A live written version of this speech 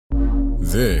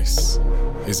This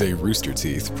is a Rooster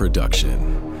Teeth production.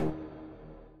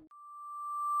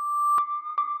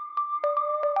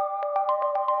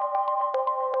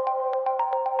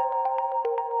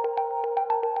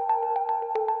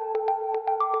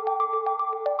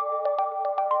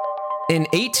 In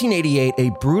 1888, a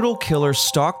brutal killer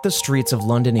stalked the streets of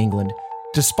London, England.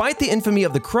 Despite the infamy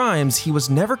of the crimes, he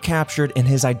was never captured and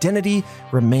his identity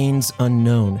remains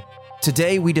unknown.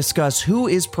 Today, we discuss who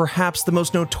is perhaps the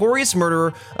most notorious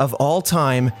murderer of all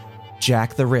time,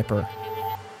 Jack the Ripper.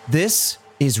 This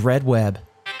is Red Web.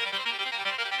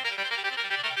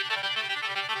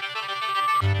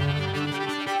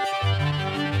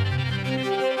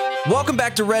 Welcome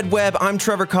back to Red Web. I'm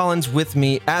Trevor Collins. With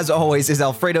me, as always, is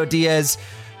Alfredo Diaz.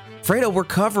 Fredo, we're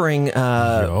covering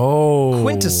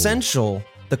quintessential,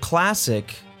 the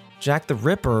classic, Jack the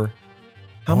Ripper.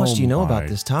 How much do you know about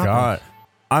this topic? God.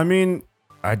 I mean,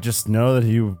 I just know that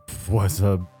he was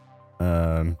a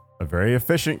very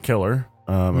efficient killer.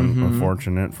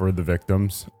 Unfortunate for the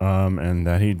victims, and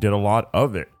that he did a lot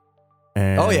of it.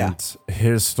 And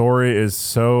his story is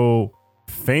so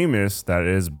famous that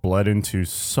it has bled into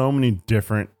so many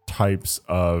different types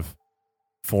of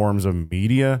forms of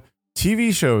media,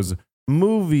 TV shows,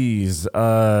 movies,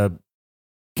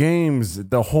 games,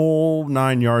 the whole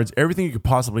 9 yards, everything you could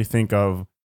possibly think of.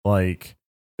 Like,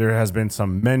 there has been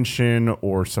some mention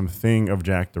or something of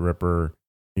Jack the Ripper.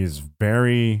 He's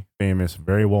very famous,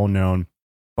 very well known,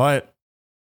 but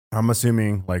I'm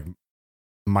assuming, like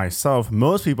myself,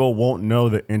 most people won't know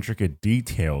the intricate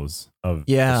details of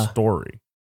the story.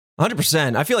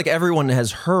 100%. I feel like everyone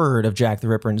has heard of Jack the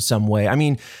Ripper in some way. I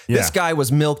mean, this guy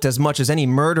was milked as much as any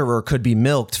murderer could be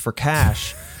milked for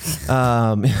cash.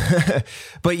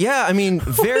 But yeah, I mean,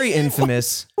 very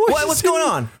infamous. What's going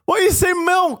on? Why do you say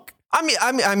milk?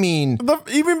 I mean,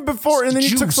 even before, and then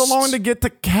you took so long to get to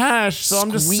cash. So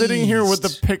I'm just sitting here with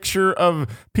a picture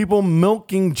of people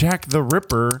milking Jack the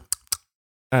Ripper,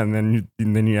 and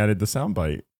then you added the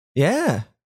soundbite. Yeah.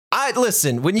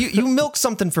 Listen, when you milk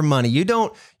something for money, you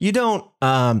don't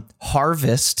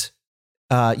harvest,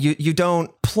 you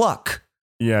don't pluck.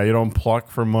 Yeah, you don't pluck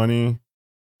for money.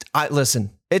 I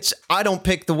don't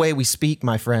pick the way we speak,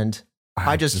 my friend.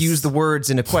 I just use the words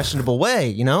in a questionable way,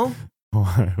 you know?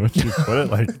 Why would you put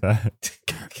it like that?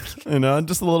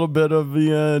 Just a little bit of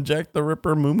the Jack the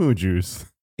Ripper moo juice.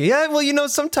 Yeah, well,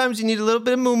 sometimes you need a little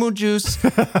bit of moo juice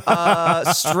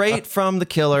straight from the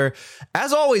killer.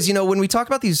 As always, when we talk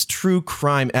about these true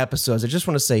crime episodes, I just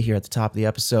want to say here at the top of the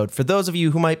episode, for those of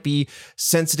you who might be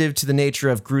sensitive to the nature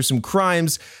of gruesome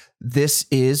crimes, this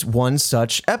is one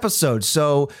such episode.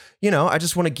 So, I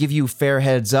just want to give you fair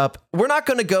heads up. We're not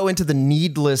going to go into the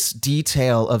needless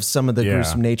detail of some of the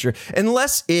gruesome nature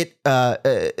unless it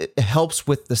helps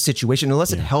with the situation,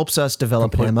 unless it helps us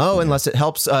develop an MO, unless it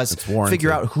helps us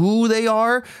figure out who they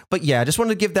are. But yeah, I just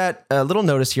wanted to give that little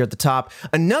notice here at the top.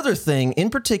 Another thing in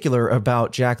particular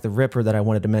about Jack the Ripper that I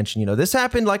wanted to mention, this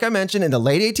happened, like I mentioned, in the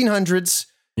late 1800s.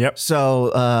 Yep.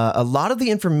 So a lot of the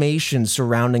information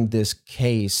surrounding this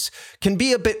case can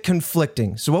be a bit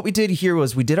conflicting. So what we did here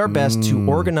was we did our best to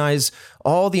organize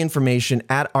all the information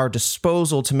at our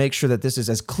disposal to make sure that this is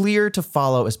as clear to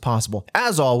follow as possible.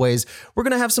 As always, we're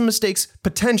going to have some mistakes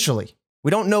potentially.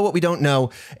 We don't know what we don't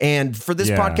know. And for this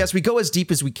podcast, we go as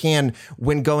deep as we can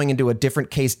when going into a different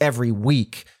case every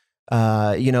week.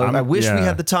 I wish we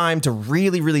had the time to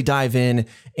really, really dive in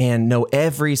and know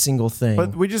every single thing.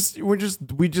 But we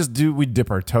dip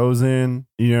our toes in.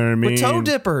 You know what I mean? We're toe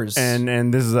dippers.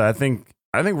 And this is, I think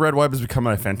Red Web has become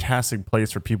a fantastic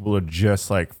place for people to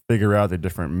just like figure out the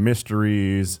different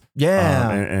mysteries. Yeah.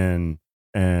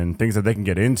 And things that they can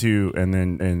get into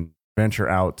and venture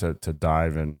out to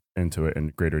dive into it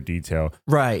in greater detail.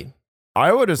 Right.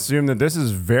 I would assume that this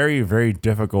is very, very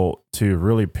difficult to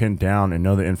really pin down and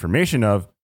know the information of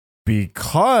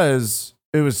because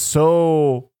it was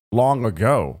so long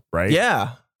ago, right?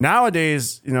 Yeah.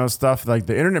 Nowadays, stuff like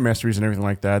the internet mysteries and everything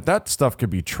like that stuff could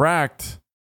be tracked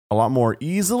a lot more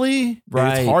easily.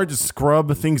 Right. It's hard to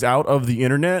scrub things out of the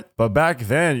internet. But back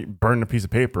then, you burned a piece of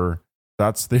paper.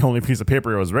 That's the only piece of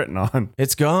paper it was written on.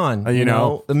 It's gone. You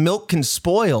know, the milk can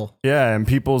spoil. Yeah, and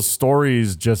people's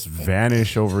stories just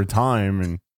vanish over time,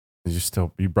 and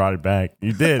you brought it back.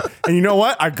 You did. And you know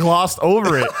what? I glossed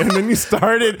over it. And then you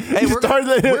started. Hey,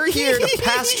 we're here to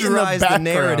pasteurize the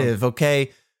narrative,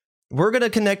 okay? We're going to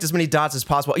connect as many dots as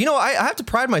possible. I have to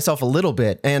pride myself a little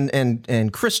bit,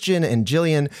 and Christian and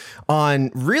Jillian, on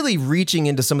really reaching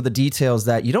into some of the details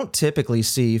that you don't typically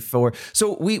see.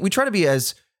 So we try to be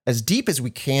as deep as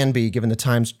we can be, given the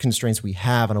time constraints we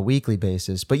have on a weekly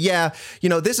basis. But yeah,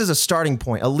 this is a starting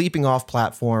point, a leaping off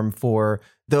platform for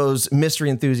those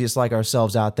mystery enthusiasts like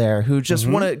ourselves out there who just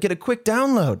want to get a quick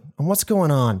download on what's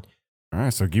going on. All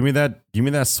right, so give me that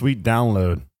sweet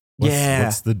download.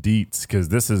 What's the deets? Because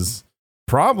this is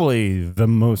probably the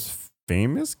most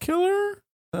famous killer.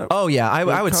 Oh yeah,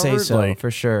 I would say so, for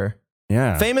sure.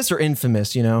 Yeah, famous or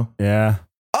infamous, you know. Yeah.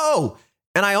 Oh,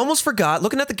 and I almost forgot.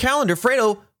 Looking at the calendar,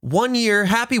 Fredo,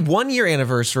 happy 1 year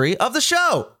anniversary of the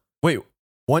show. Wait,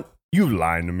 what? You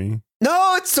lying to me?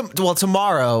 No,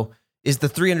 tomorrow is the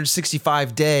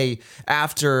 365 day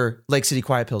after Lake City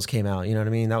Quiet Pills came out. You know what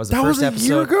I mean? That was the first episode.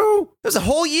 Year ago? It was a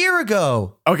whole year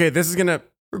ago. Okay,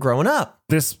 we're growing up.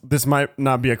 This might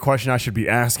not be a question I should be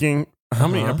asking. How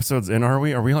many episodes in are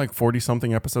we? Are we like 40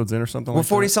 something episodes in or something like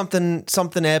that? We're 40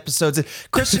 something episodes in.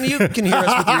 Christian, you can hear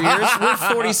us with your ears. We're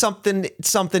 40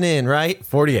 something in, right?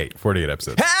 48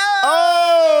 episodes.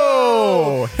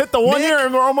 Oh! Hit the 1 year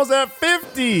and we're almost at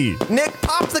 50. Nick,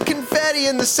 pop the confetti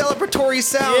and the celebratory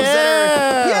sounds.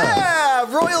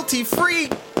 Yeah! Royalty free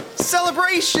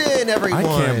celebration, everyone. I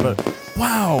can't, but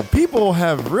wow, people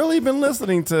have really been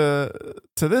listening to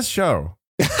this show.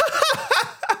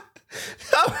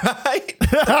 All right.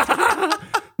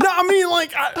 No, I mean,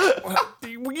 like,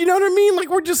 you know what I mean? Like,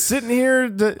 we're just sitting here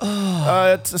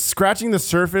scratching the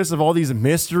surface of all these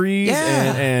mysteries,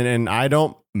 and I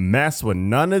don't mess with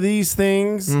none of these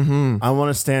things. I want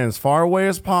to stand as far away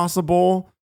as possible,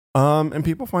 and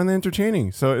people find it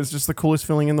entertaining. So it's just the coolest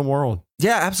feeling in the world.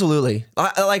 Yeah, absolutely.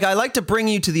 I like to bring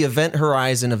you to the event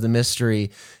horizon of the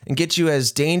mystery and get you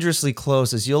as dangerously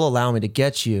close as you'll allow me to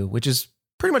get you, which is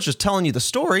pretty much just telling you the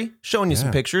story, showing you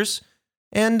some pictures.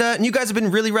 And you guys have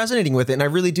been really resonating with it, and I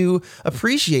really do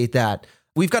appreciate that.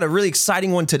 We've got a really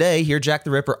exciting one today here, Jack the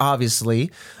Ripper,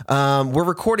 obviously. We're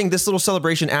recording this little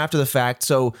celebration after the fact,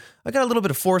 so I got a little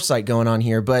bit of foresight going on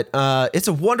here, but it's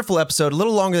a wonderful episode, a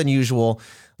little longer than usual,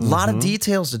 a lot of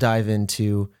details to dive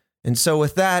into. And so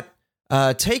with that,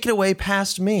 take it away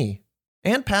past me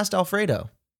and past Alfredo.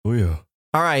 Oh, yeah.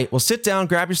 All right, well, sit down,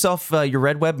 grab yourself your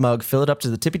Red Web mug, fill it up to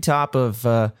the tippy top of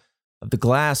the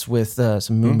glass with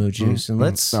some Moo Moo juice, and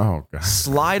let's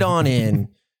slide on in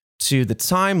to the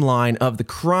timeline of the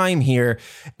crime here.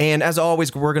 And as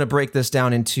always, we're going to break this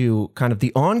down into kind of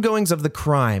the ongoings of the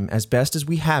crime as best as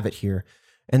we have it here,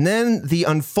 and then the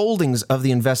unfoldings of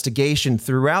the investigation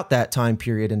throughout that time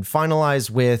period, and finalize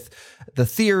with the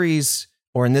theories,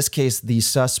 or in this case, the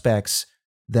suspects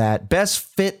that best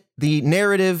fit the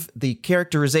narrative, the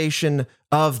characterization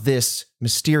of this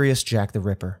mysterious Jack the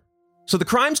Ripper. So the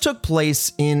crimes took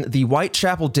place in the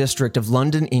Whitechapel district of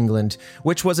London, England,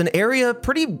 which was an area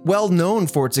pretty well known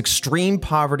for its extreme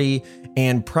poverty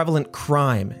and prevalent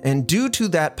crime. And due to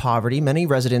that poverty, many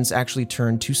residents actually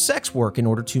turned to sex work in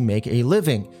order to make a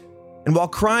living. And while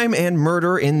crime and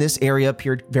murder in this area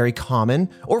appeared very common,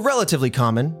 or relatively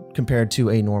common compared to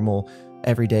a normal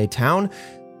everyday town,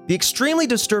 the extremely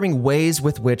disturbing ways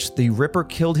with which the Ripper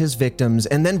killed his victims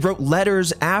and then wrote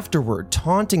letters afterward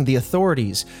taunting the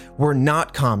authorities were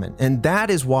not common. And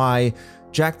that is why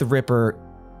Jack the Ripper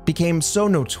became so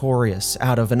notorious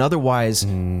out of an otherwise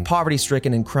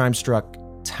poverty-stricken and crime-struck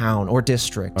town or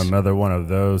district. Another one of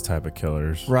those type of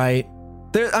killers. Right.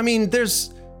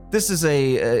 This is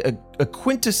a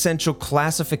quintessential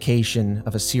classification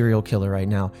of a serial killer right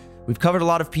now. We've covered a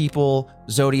lot of people,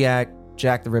 Zodiac,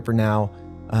 Jack the Ripper now.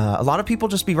 A lot of people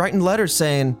just be writing letters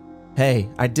saying, hey,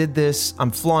 I did this,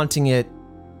 I'm flaunting it,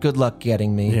 good luck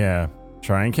getting me. Yeah,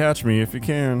 try and catch me if you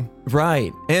can.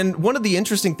 Right. And one of the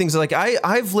interesting things, like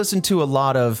I've listened to a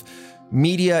lot of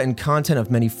media and content of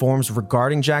many forms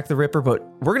regarding Jack the Ripper, but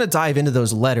we're going to dive into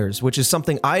those letters, which is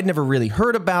something I'd never really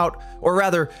heard about, or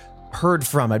rather heard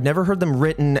from. I've never heard them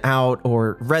written out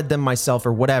or read them myself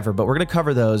or whatever, but we're going to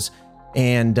cover those.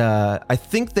 And I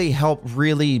think they help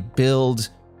really build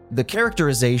the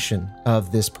characterization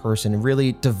of this person and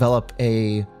really develop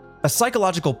a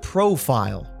psychological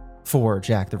profile for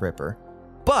Jack the Ripper.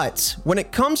 But when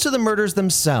it comes to the murders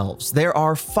themselves, there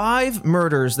are 5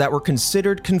 murders that were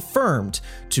considered confirmed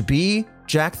to be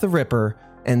Jack the Ripper,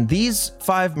 and these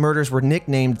 5 murders were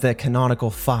nicknamed the Canonical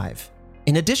 5.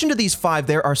 In addition to these 5,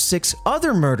 there are 6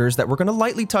 other murders that we're going to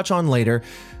lightly touch on later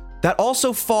that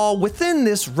also fall within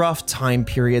this rough time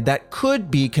period that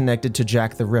could be connected to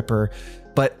Jack the Ripper,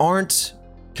 but aren't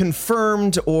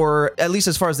confirmed, or at least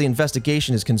as far as the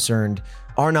investigation is concerned,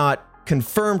 are not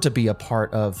confirmed to be a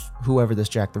part of whoever this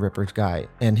Jack the Ripper guy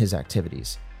and his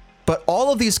activities. But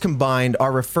all of these combined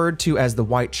are referred to as the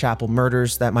Whitechapel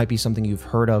murders. That might be something you've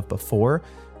heard of before.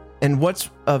 And what's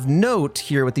of note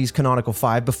here with these Canonical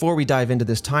 5, before we dive into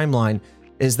this timeline,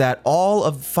 is that all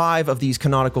of 5 of these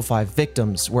Canonical 5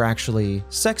 victims were actually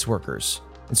sex workers.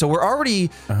 And so we're already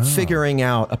figuring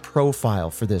out a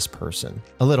profile for this person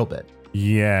a little bit.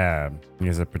 Yeah, he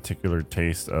has a particular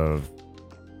taste of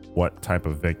what type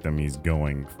of victim he's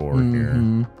going for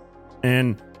here.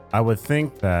 And I would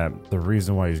think that the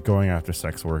reason why he's going after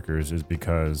sex workers is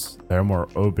because they're more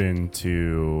open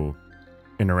to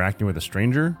interacting with a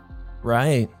stranger.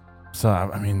 Right. So,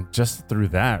 I mean, just through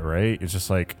that, right? It's just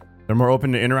like they're more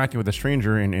open to interacting with a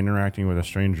stranger and interacting with a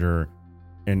stranger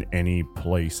in any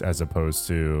place as opposed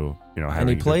to, you know,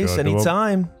 having Any place, to go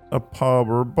anytime. to a pub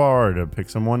or a bar to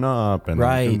pick someone up. And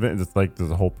Right. It's like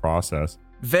there's a whole process.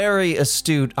 Very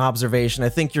astute observation. I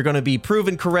think you're going to be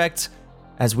proven correct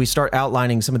as we start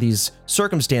outlining some of these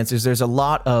circumstances. There's a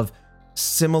lot of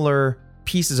similar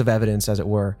pieces of evidence, as it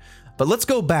were. But let's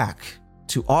go back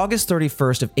to August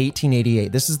 31st of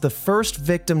 1888. This is the first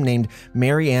victim, named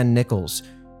Mary Ann Nichols.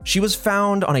 She was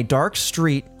found on a dark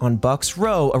street on Bucks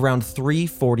Row around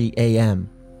 3:40 a.m.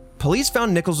 Police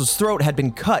found Nichols' throat had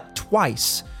been cut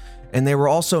twice, and there were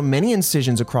also many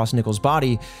incisions across Nichols'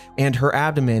 body, and her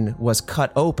abdomen was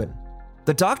cut open.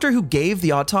 The doctor who gave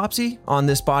the autopsy on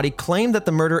this body claimed that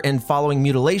the murder and following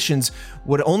mutilations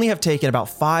would only have taken about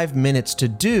 5 minutes to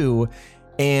do,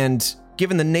 and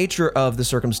given the nature of the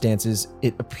circumstances,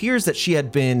 it appears that she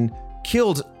had been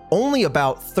killed only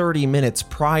about 30 minutes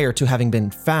prior to having been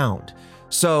found.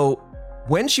 So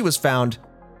when she was found,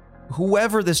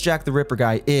 whoever this Jack the Ripper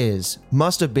guy is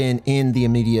must have been in the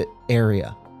immediate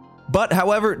area. But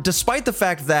however, despite the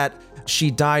fact that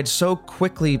she died so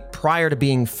quickly prior to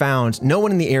being found, no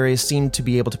one in the area seemed to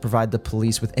be able to provide the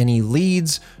police with any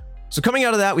leads. So coming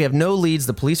out of that, we have no leads.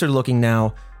 The police are looking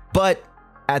now. But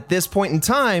at this point in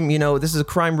time, you know, this is a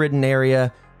crime-ridden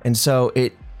area, and so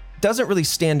it doesn't really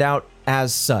stand out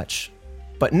as such.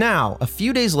 But now, a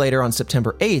few days later on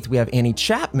September 8th, we have Annie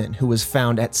Chapman, who was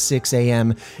found at 6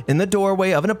 a.m. in the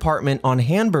doorway of an apartment on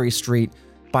Hanbury Street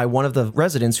by one of the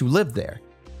residents who lived there.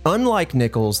 Unlike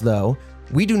Nichols, though,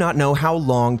 we do not know how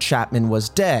long Chapman was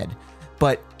dead.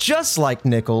 But just like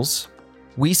Nichols,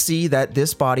 we see that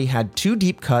this body had 2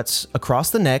 deep cuts across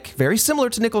the neck, very similar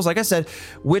to Nichols, like I said,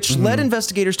 which led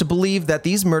investigators to believe that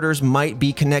these murders might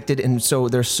be connected. And so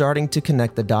they're starting to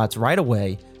connect the dots right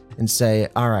away and say,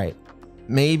 all right,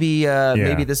 maybe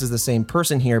this is the same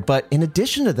person here. But in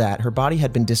addition to that, her body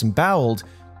had been disemboweled,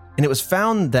 and it was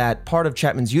found that part of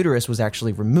Chapman's uterus was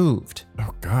actually removed.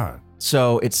 Oh, God.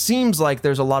 So it seems like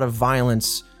there's a lot of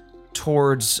violence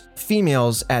towards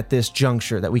females at this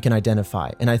juncture that we can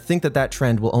identify. And I think that that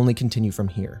trend will only continue from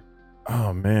here.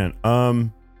 Oh, man. I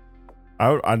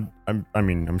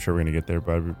mean, I'm sure we're going to get there,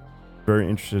 but I'm very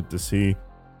interested to see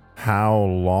how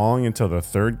long until the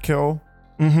third kill.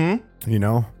 You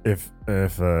know, if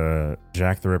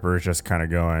Jack the Ripper is just kind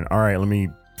of going, all right, let me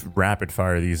rapid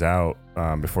fire these out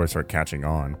before I start catching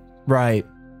on. Right.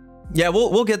 Yeah,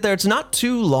 we'll get there. It's not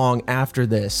too long after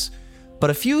this, but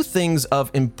a few things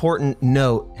of important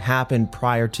note happened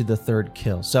prior to the third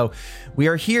kill. So we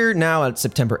are here now at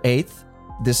September 8th.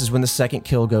 This is when the second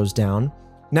kill goes down.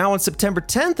 Now on September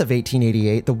 10th of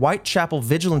 1888, the Whitechapel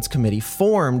Vigilance Committee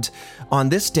formed on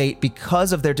this date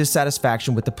because of their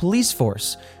dissatisfaction with the police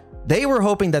force. They were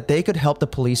hoping that they could help the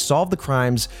police solve the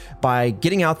crimes by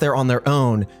getting out there on their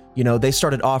own. You know, they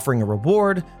started offering a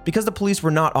reward because the police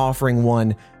were not offering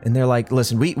one. And they're like,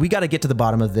 listen, we got to get to the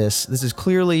bottom of this. This is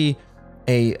clearly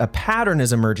a pattern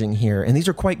is emerging here, and these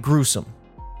are quite gruesome.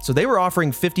 So they were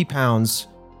offering 50 pounds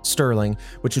sterling,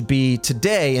 which would be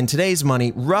today, in today's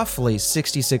money, roughly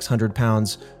 6,600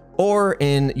 pounds, or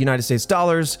in United States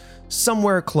dollars,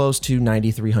 somewhere close to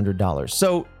 $9,300.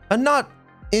 So a not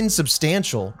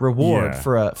insubstantial reward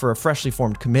for a freshly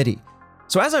formed committee.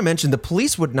 So as I mentioned, the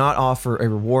police would not offer a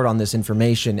reward on this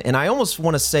information, and I almost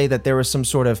want to say that there was some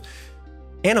sort of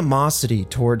animosity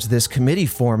towards this committee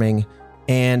forming,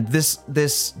 and this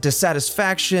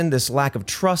dissatisfaction, this lack of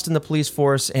trust in the police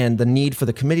force, and the need for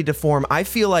the committee to form, I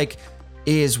feel like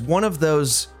is one of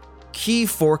those key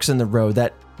forks in the road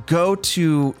that go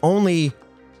to only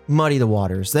muddy the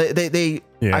waters.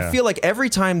 I feel like every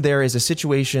time there is a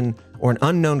situation or an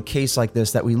unknown case like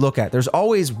this that we look at, there's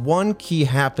always one key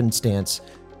happenstance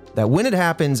that when it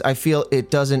happens, I feel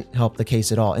it doesn't help the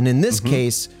case at all. And in this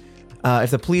case,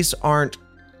 if the police aren't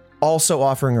also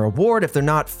offering a reward, if they're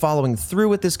not following through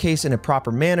with this case in a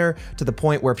proper manner to the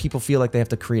point where people feel like they have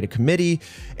to create a committee,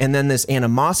 and then this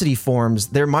animosity forms,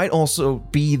 there might also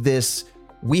be this,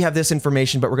 we have this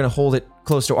information, but we're going to hold it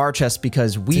close to our chest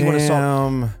because we want to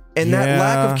solve. And that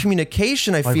lack of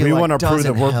communication, I feel like, we want to prove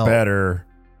that we're help. Better.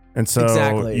 And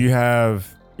so you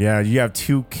have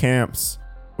 2 camps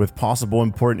with possible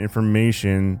important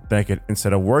information that could,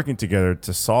 instead of working together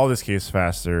to solve this case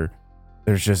faster,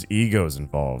 there's just egos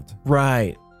involved.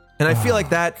 Right. And I feel like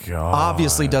that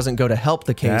obviously doesn't go to help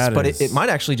the case, but it might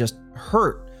actually just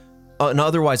hurt an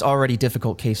otherwise already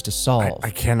difficult case to solve.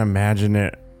 I can't imagine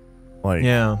it. Like,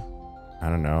 yeah. I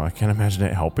don't know. I can't imagine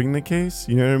it helping the case.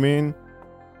 You know what I mean?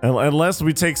 Unless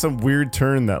we take some weird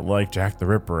turn that, like, Jack the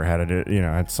Ripper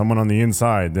had someone on the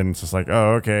inside, then it's just like,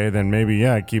 oh, okay, then maybe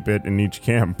keep it in each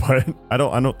camp. But I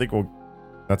don't think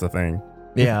that's a thing.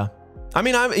 Yeah. I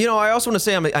mean, I also want to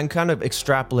say I'm kind of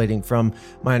extrapolating from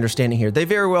my understanding here. They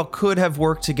very well could have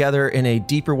worked together in a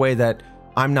deeper way that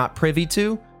I'm not privy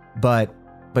to, but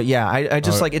yeah, I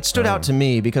just it stood out to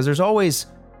me because there's always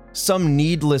some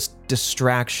needless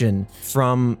distraction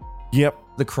from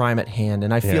the crime at hand,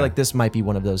 and I feel like this might be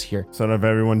one of those here. Instead of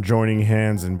everyone joining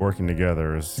hands and working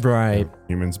together as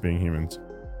humans being humans.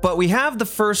 But we have the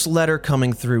first letter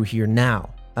coming through here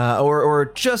now,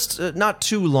 or just not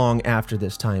too long after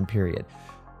this time period.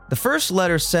 The first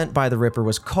letter sent by the Ripper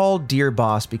was called Dear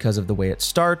Boss because of the way it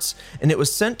starts, and it was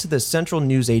sent to the Central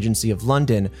News Agency of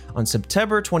London on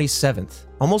September 27th,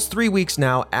 almost 3 weeks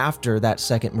now after that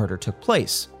second murder took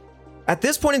place. At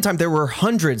this point in time, there were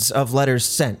hundreds of letters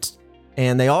sent,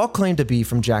 and they all claimed to be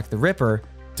from Jack the Ripper.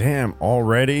 Damn,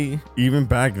 already? Even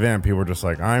back then, people were just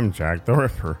like, I'm Jack the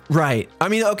Ripper. Right. I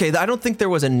mean, okay, I don't think there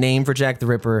was a name for Jack the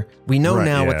Ripper. We know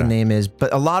now what the name is,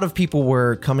 but a lot of people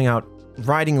were coming out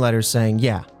writing letters saying,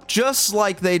 yeah, just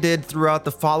like they did throughout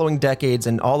the following decades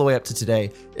and all the way up to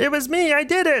today. It was me, I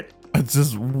did it. It's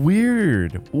just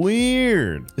weird.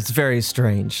 It's very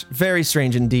strange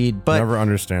indeed. But never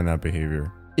understand that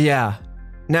behavior. Yeah.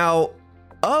 Now,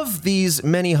 of these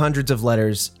many hundreds of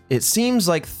letters, it seems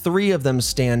like 3 of them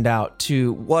stand out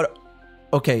to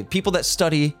people that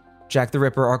study Jack the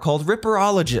Ripper are called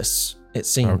Ripperologists, it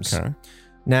seems. Okay.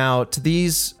 Now, to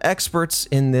these experts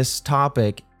in this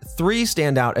topic, 3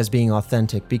 stand out as being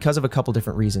authentic because of a couple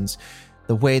different reasons.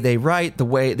 The way they write,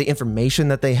 the information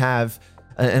that they have,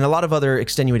 and a lot of other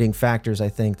extenuating factors, I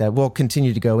think, that we'll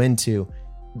continue to go into.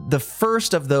 The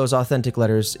first of those authentic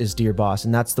letters is Dear Boss,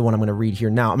 and that's the one I'm going to read here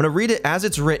now. I'm going to read it as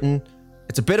it's written.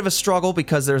 It's a bit of a struggle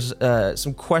because there's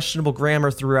some questionable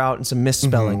grammar throughout and some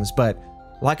misspellings, but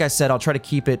like I said, I'll try to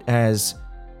keep it as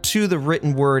to the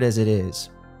written word as it is.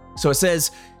 So it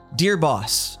says, Dear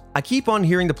Boss, I keep on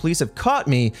hearing the police have caught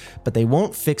me, but they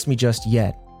won't fix me just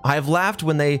yet. I have laughed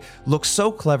when they look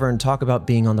so clever and talk about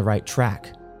being on the right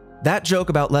track. That joke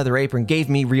about Leather Apron gave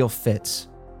me real fits.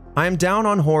 I am down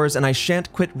on whores and I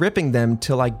shan't quit ripping them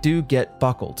till I do get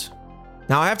buckled.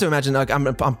 Now I have to imagine,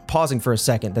 I'm pausing for a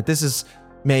second, that this is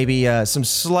maybe some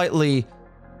slightly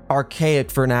archaic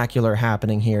vernacular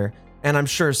happening here, and I'm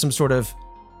sure some sort of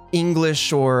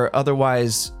English or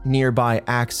otherwise nearby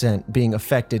accent being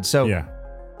affected. So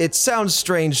it sounds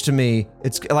strange to me.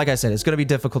 It's like I said, it's going to be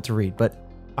difficult to read, but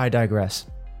I digress.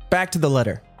 Back to the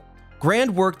letter.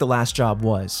 Grand work the last job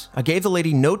was. I gave the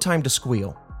lady no time to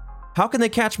squeal. How can they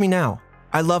catch me now?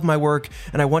 I love my work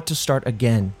and I want to start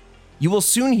again. You will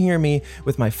soon hear me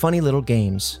with my funny little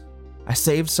games. I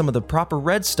saved some of the proper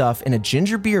red stuff in a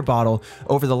ginger beer bottle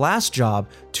over the last job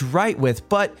to write with,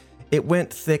 but it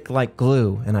went thick like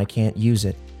glue and I can't use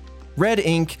it. Red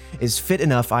ink is fit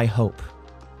enough, I hope.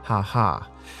 Ha ha.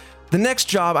 The next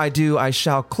job I do, I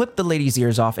shall clip the ladies'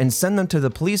 ears off and send them to the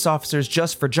police officers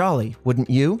just for jolly, wouldn't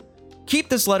you? Keep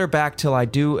this letter back till I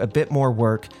do a bit more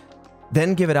work,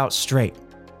 then give it out straight.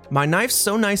 My knife's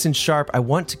so nice and sharp, I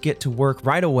want to get to work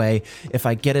right away if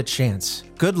I get a chance.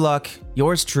 Good luck,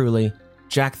 yours truly,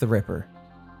 Jack the Ripper.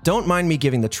 Don't mind me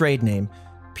giving the trade name.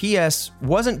 P.S.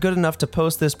 Wasn't good enough to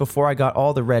post this before I got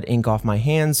all the red ink off my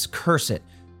hands. Curse it.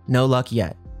 No luck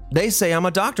yet. They say I'm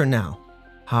a doctor now.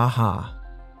 Ha ha.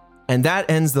 And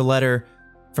that ends the letter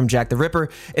from Jack the Ripper.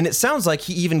 And it sounds like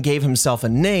he even gave himself a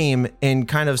name and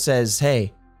kind of says,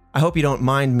 hey, I hope you don't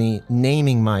mind me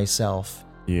naming myself.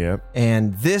 Yep.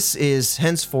 And this is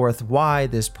henceforth why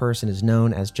this person is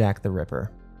known as Jack the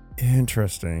Ripper.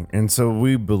 Interesting. And so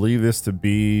we believe this to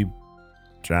be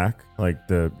Jack, like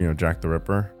Jack the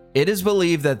Ripper. It is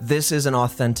believed that this is an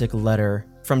authentic letter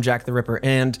from Jack the Ripper.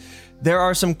 And there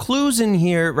are some clues in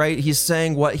here, right? He's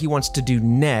saying what he wants to do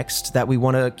next that we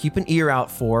want to keep an ear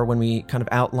out for when we kind of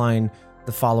outline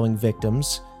the following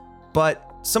victims.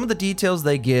 But some of the details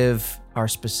they give are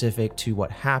specific to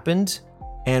what happened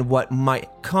and what might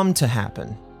come to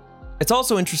happen. It's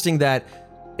also interesting that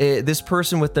this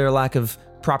person, with their lack of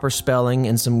proper spelling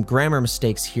and some grammar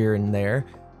mistakes here and there,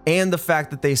 and the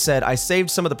fact that they said, I saved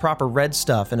some of the proper red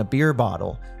stuff in a beer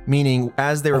bottle, meaning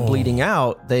as they were bleeding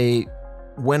out, they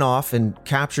went off and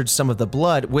captured some of the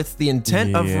blood with the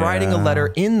intent of writing a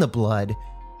letter in the blood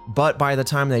but by the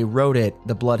time they wrote it,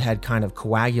 the blood had kind of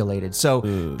coagulated. So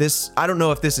this, I don't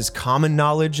know if this is common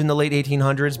knowledge in the late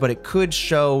 1800s, but it could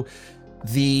show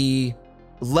the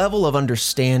level of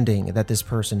understanding that this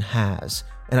person has.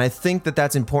 And I think that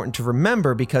that's important to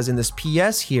remember, because in this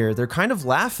PS here, they're kind of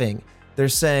laughing. They're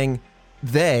saying,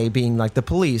 they, being like the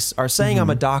police, are saying I'm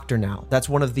a doctor now. That's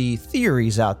one of the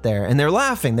theories out there. And they're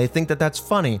laughing. They think that that's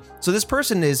funny. So this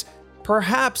person is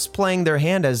perhaps playing their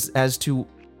hand as to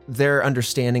their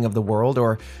understanding of the world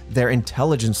or their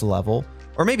intelligence level,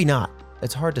 or maybe not.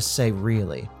 It's hard to say,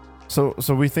 really. So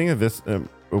we think of this.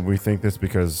 We think this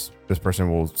because this person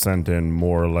will send in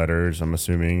more letters, I'm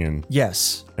assuming, and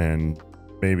Yes. and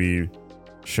maybe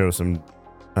show some,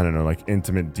 I don't know, like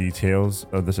intimate details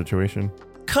of the situation.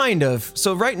 Kind of.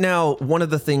 So right now, one of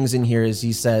the things in here is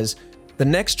he says, the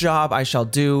next job I shall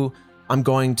do, I'm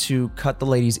going to cut the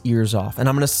lady's ears off, and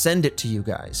I'm going to send it to you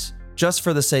guys just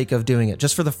for the sake of doing it,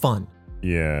 just for the fun.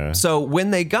 Yeah. So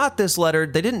when they got this letter,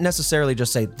 they didn't necessarily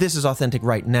just say, this is authentic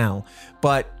right now,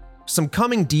 but some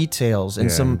coming details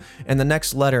and and the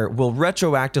next letter will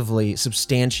retroactively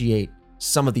substantiate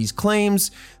some of these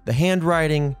claims, the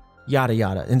handwriting, yada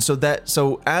yada. And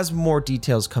so as more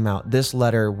details come out, this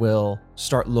letter will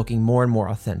start looking more and more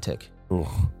authentic. Ooh.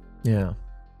 Yeah.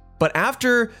 But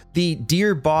after the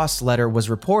Dear Boss letter was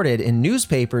reported in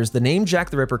newspapers, the name Jack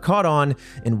the Ripper caught on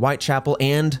in Whitechapel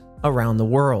and around the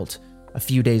world. A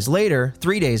few days later,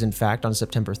 3 days in fact, on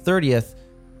September 30th,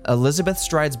 Elizabeth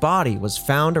Stride's body was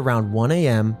found around 1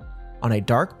 a.m. on a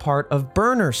dark part of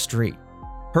Burner Street.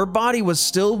 Her body was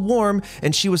still warm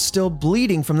and she was still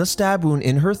bleeding from the stab wound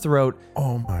in her throat,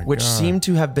 which seemed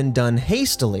to have been done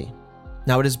hastily.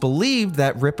 Now, it is believed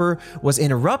that Ripper was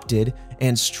interrupted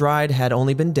and Stride had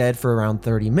only been dead for around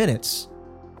 30 minutes.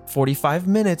 45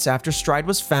 minutes after Stride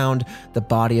was found, the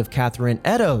body of Catherine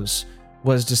Eddowes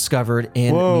was discovered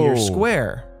in Meter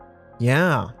Square.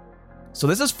 Yeah. So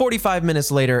this is 45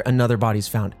 minutes later, another body's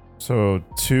found. So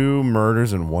 2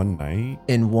 murders in one night?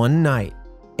 In one night.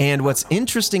 And what's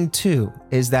interesting too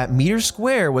is that Meter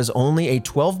Square was only a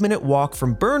 12-minute walk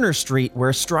from Burner Street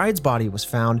where Stride's body was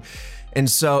found. And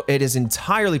so it is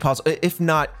entirely possible, if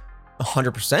not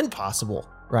 100% possible,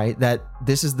 right, that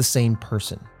this is the same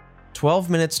person. 12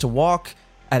 minutes to walk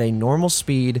at a normal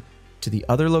speed to the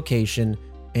other location,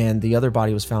 and the other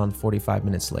body was found 45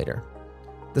 minutes later.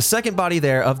 The second body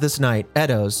there of this night,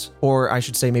 Eddowes, or I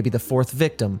should say maybe the fourth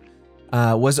victim,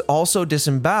 was also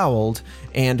disemboweled,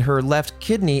 and her left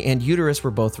kidney and uterus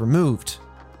were both removed.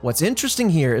 What's interesting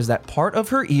here is that part of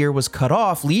her ear was cut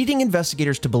off, leading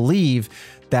investigators to believe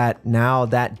that now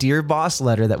that Dear Boss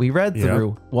letter that we read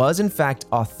through was in fact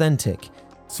authentic.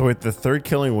 So wait, the third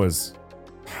killing was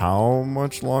how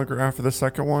much longer after the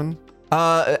second one?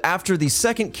 After the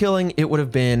second killing, it would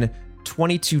have been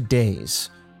 22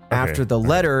 days. Okay. After the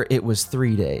letter, it was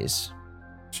 3 days.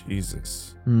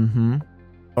 Jesus. Mm-hmm.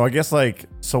 Oh, I guess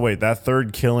so wait, that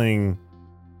third killing,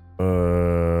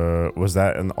 was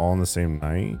that all in the same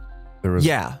night?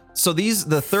 Yeah. So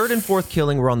the third and fourth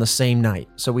killing were on the same night.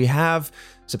 So we have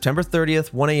September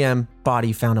 30th, 1 a.m.,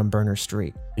 body found on Burner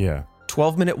Street. Yeah.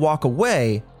 12-minute walk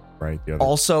away. Right.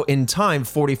 Also in time,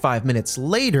 45 minutes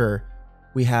later,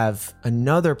 we have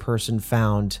another person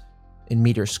found in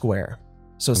Meter Square.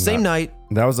 So same night.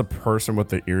 That was a person with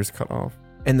the ears cut off?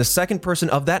 And the second person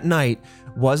of that night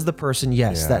was the person,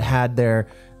 that had their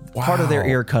part of their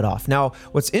ear cut off. Now,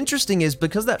 what's interesting is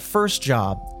because that first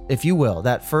job, if you will,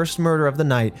 that first murder of the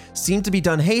night seemed to be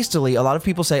done hastily, a lot of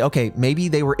people say, okay, maybe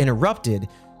they were interrupted.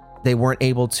 They weren't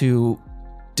able to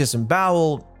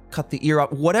disembowel, cut the ear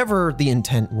off, whatever the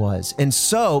intent was. And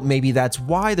so maybe that's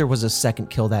why there was a second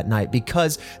kill that night,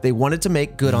 because they wanted to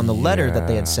make good on the letter that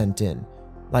they had sent in.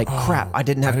 Like, crap, I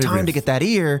didn't have time to get that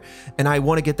ear, and I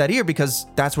want to get that ear because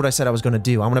that's what I said I was going to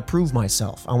do. I want to prove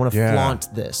myself. I want to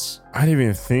flaunt this. I didn't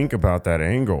even think about that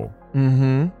angle.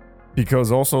 Mm-hmm.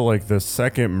 Because also, the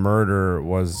second murder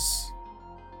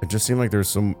it just seemed like it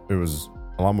was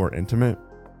a lot more intimate.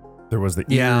 There was the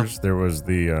ears, there was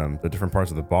the different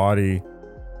parts of the body.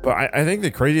 But I think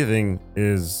the crazy thing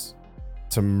is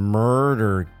to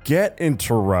murder, get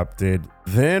interrupted,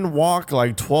 then walk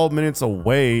 12 minutes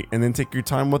away and then take your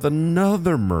time with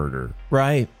another murder.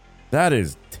 Right. That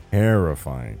is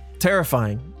terrifying.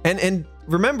 Terrifying. And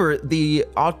remember the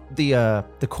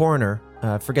coroner,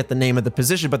 forget the name of the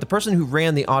position, but the person who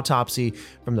ran the autopsy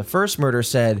from the first murder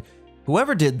said,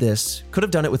 whoever did this could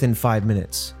have done it within 5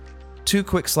 minutes. 2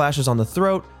 quick slashes on the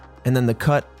throat and then the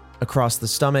cut across the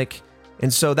stomach.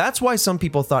 And so that's why some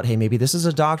people thought, hey, maybe this is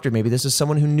a doctor. Maybe this is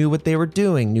someone who knew what they were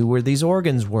doing, knew where these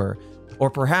organs were. Or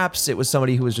perhaps it was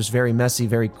somebody who was just very messy,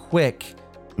 very quick,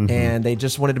 and they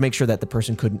just wanted to make sure that the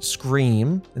person couldn't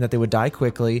scream and that they would die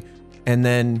quickly, and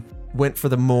then went for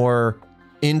the more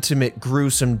intimate,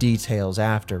 gruesome details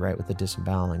after, right, with the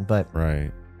disemboweling. But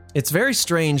Right. it's very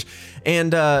strange.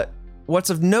 And what's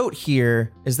of note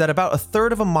here is that about a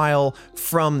third of a mile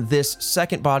from this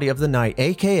second body of the night,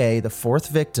 aka the fourth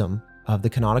victim of the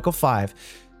Canonical Five,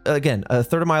 again, a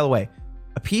third of a mile away,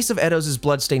 a piece of Eddowes'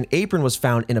 bloodstained apron was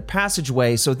found in a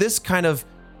passageway. So this kind of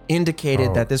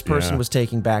indicated that this person was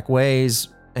taking back ways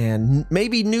and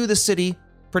maybe knew the city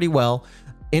pretty well,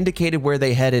 indicated where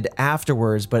they headed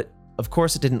afterwards, but of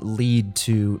course it didn't lead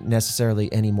to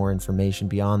necessarily any more information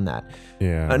beyond that.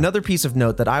 Yeah. Another piece of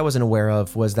note that I wasn't aware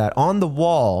of was that on the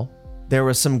wall, there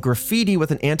was some graffiti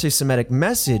with an anti-Semitic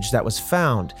message that was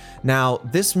found. Now,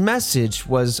 this message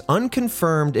was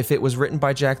unconfirmed if it was written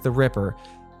by Jack the Ripper,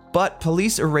 but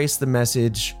police erased the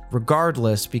message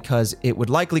regardless because it would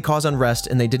likely cause unrest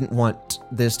and they didn't want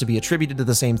this to be attributed to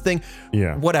the same thing.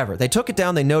 Yeah. Whatever. They took it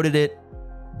down, they noted it,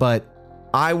 but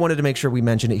I wanted to make sure we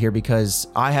mentioned it here because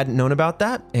I hadn't known about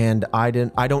that, and I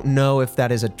don't know if that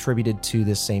is attributed to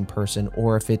this same person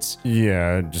or if it's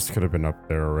Yeah, it just could have been up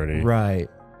there already. right.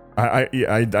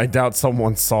 I doubt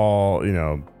someone saw,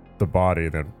 the body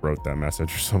that wrote that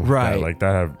message or something Right. like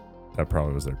that. That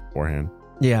probably was there beforehand.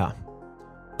 Yeah.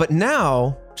 But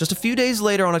now, just a few days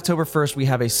later on October 1st, we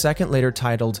have a second letter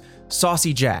titled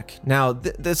Saucy Jack. Now,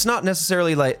 it's not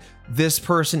necessarily like this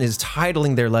person is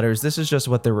titling their letters. This is just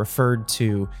what they're referred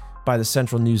to by the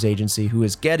Central News Agency who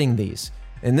is getting these.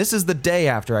 And this is the day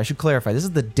after, I should clarify, this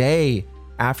is the day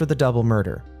after the double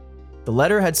murder. The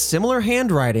letter had similar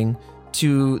handwriting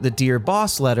to the Dear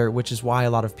Boss letter, which is why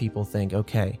a lot of people think,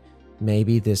 okay,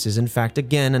 maybe this is in fact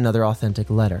again another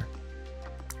authentic letter.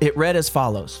 It read as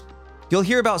follows. You'll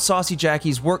hear about Saucy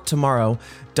Jackie's work tomorrow.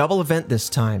 Double event this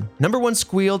time. Number one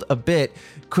squealed a bit,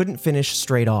 couldn't finish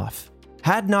straight off.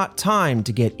 Had not time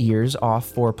to get ears off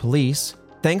for police.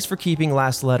 Thanks for keeping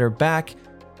last letter back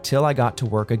till I got to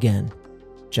work again.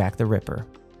 Jack the Ripper.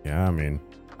 Yeah, I mean,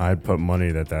 I'd put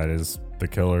money that is the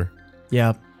killer.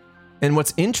 Yeah. And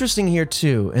what's interesting here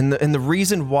too, and the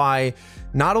reason why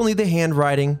not only the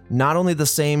handwriting, not only the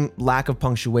same lack of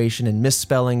punctuation and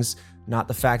misspellings, not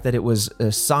the fact that it was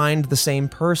signed the same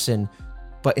person,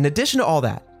 but in addition to all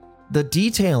that, the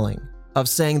detailing of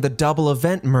saying the double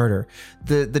event murder,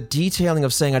 the detailing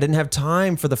of saying I didn't have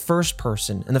time for the first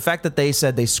person, and the fact that they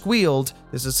said they squealed,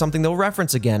 this is something they'll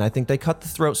reference again. I think they cut the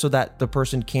throat so that the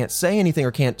person can't say anything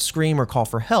or can't scream or call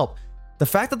for help. The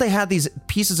fact that they had these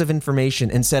pieces of information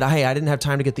and said, hey, I didn't have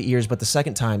time to get the ears, but the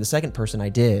second person I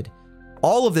did.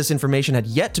 All of this information had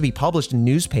yet to be published in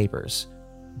newspapers.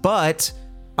 But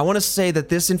I want to say that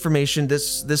this information,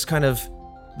 this kind of,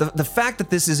 the fact that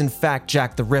this is in fact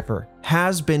Jack the Ripper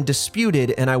has been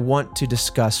disputed, and I want to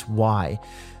discuss why.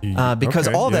 Because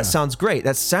Okay, all of yeah. that sounds great.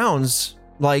 That sounds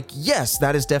like, yes,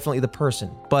 that is definitely the person.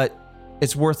 But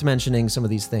it's worth mentioning some of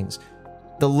these things.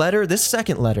 The letter, this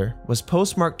second letter, was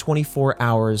postmarked 24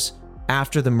 hours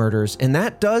after the murders, and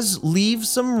that does leave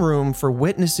some room for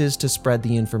witnesses to spread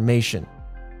the information.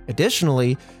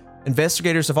 Additionally,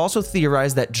 investigators have also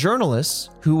theorized that journalists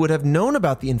who would have known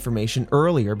about the information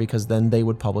earlier, because then they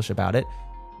would publish about it,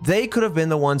 they could have been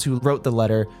the ones who wrote the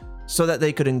letter so that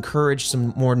they could encourage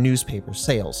some more newspaper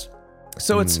sales.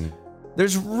 So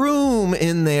there's room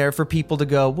in there for people to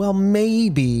go, well,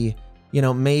 maybe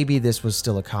this was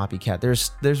still a copycat.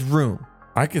 There's room.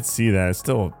 I could see that. It's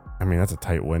still, I mean, that's a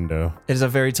tight window. It is a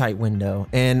very tight window.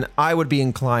 And I would be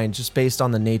inclined, just based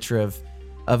on the nature of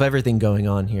everything going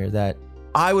on here, that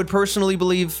I would personally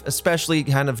believe, especially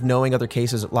kind of knowing other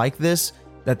cases like this,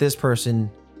 that this person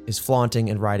is flaunting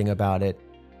and writing about it,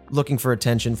 looking for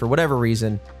attention for whatever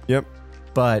reason. Yep.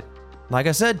 But like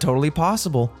I said, totally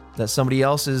possible that somebody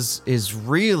else is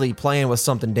really playing with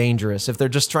something dangerous. If they're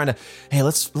just trying to, hey,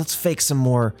 let's fake some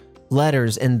more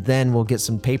letters and then we'll get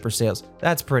some paper sales.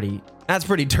 That's pretty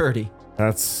dirty.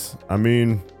 It's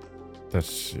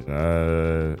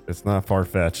not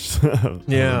far-fetched for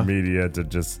Yeah. media to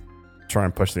just try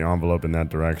and push the envelope in that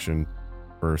direction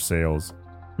for sales.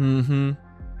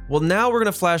 Well, now we're going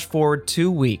to flash forward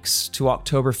 2 weeks to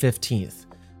October 15th.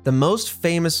 The most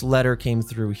famous letter came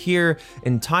through here,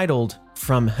 entitled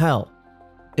From Hell.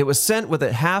 It was sent with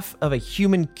a half of a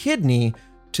human kidney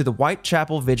to the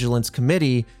Whitechapel Vigilance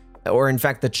Committee, or in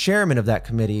fact, the chairman of that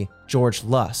committee, George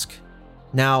Lusk.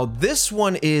 Now, this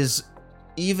one is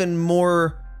even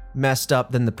more messed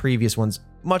up than the previous ones.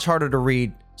 Much harder to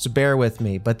read, so bear with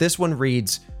me. But this one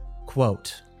reads,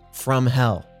 quote, From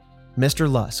Hell, Mr.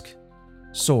 Lusk,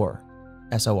 SOR,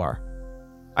 S-O-R.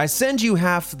 I send you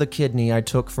half the kidney I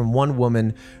took from one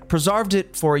woman, preserved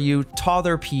it for you,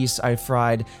 t'other piece I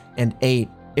fried and ate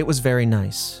It was very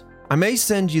nice. I may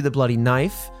send you the bloody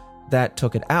knife that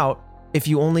took it out if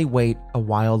you only wait a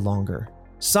while longer.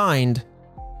 Signed,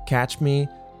 catch me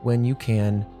when you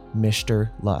can,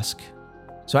 Mr. Lusk.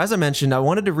 So as I mentioned, I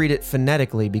wanted to read it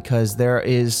phonetically because there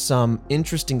is some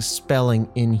interesting spelling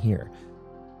in here.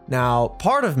 Now,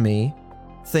 part of me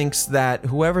thinks that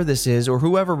whoever this is or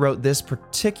whoever wrote this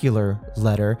particular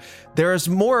letter, there's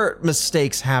more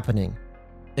mistakes happening.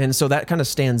 And so that kind of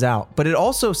stands out. But it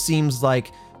also seems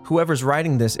like whoever's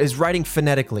writing this is writing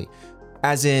phonetically,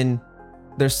 as in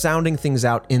they're sounding things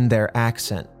out in their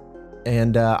accent.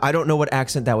 And I don't know what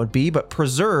accent that would be, but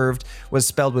preserved was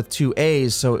spelled with 2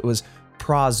 A's, so it was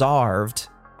prosarved.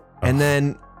 And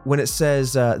then when it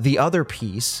says the other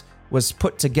piece was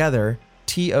put together,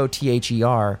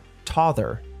 Tother,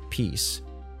 tother piece,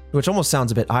 which almost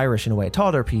sounds a bit Irish in a way.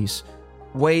 Tother piece.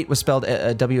 Wait was spelled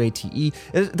Wate.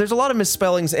 There's a lot of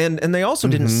misspellings, and they also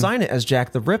didn't sign it as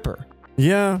Jack the Ripper.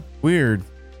 Yeah, weird.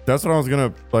 That's what I was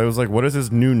gonna. I was like, what is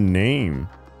his new name?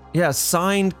 Yeah,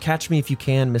 signed, catch me if you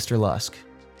can, Mr. Lusk.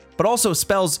 But also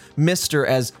spells Mr.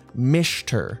 as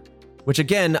Mishter, which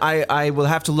again, I will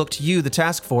have to look to you, the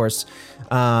task force,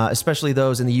 especially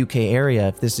those in the UK area,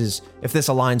 if this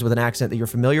aligns with an accent that you're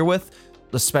familiar with,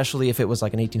 especially if it was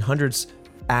like an 1800s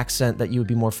accent that you would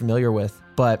be more familiar with.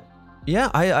 But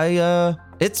yeah,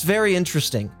 it's very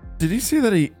interesting. Did he say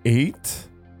that he ate?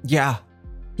 Yeah,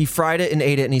 he fried it and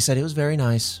ate it, and he said it was very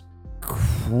nice.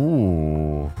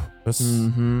 Ooh, that's.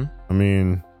 I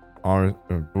mean,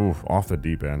 off the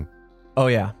deep end. Oh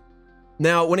yeah.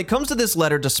 Now, when it comes to this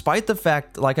letter, despite the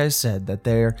fact, like I said, that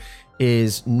there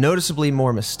is noticeably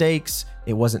more mistakes,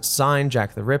 it wasn't signed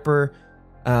Jack the Ripper.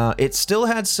 It still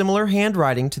had similar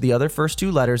handwriting to the other first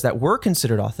 2 letters that were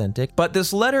considered authentic, but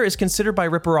this letter is considered by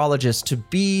Ripperologists to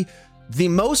be the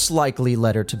most likely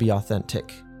letter to be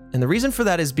authentic. And the reason for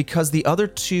that is because the other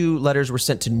 2 letters were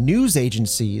sent to news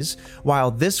agencies,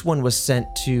 while this one was sent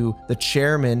to the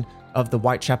chairman of the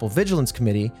Whitechapel Vigilance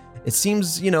Committee. It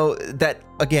seems, that,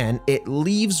 again, it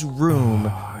leaves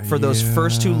room for those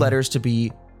first 2 letters to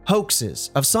be hoaxes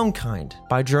of some kind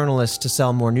by journalists to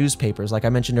sell more newspapers, like I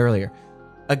mentioned earlier.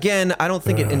 Again, I don't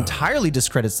think it entirely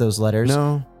discredits those letters.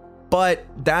 No. But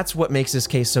that's what makes this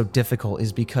case so difficult,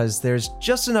 is because there's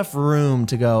just enough room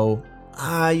to go,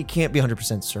 you can't be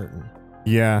 100% certain.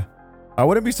 Yeah. I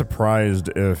wouldn't be surprised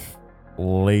if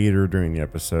later during the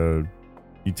episode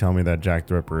you tell me that Jack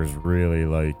the Ripper is really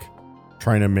like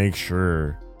trying to make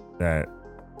sure that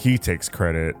he takes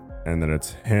credit and that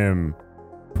it's him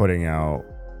putting out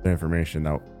the information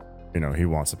that he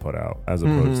wants to put out, as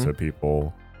opposed to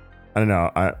people. I don't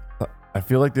know. I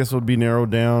feel like this would be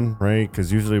narrowed down, right?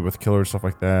 Because usually with killer stuff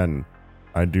like that, and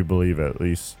I do believe at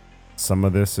least some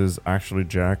of this is actually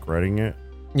Jack writing it.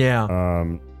 Yeah.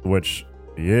 Which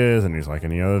he is, and he's like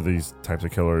any other of these types of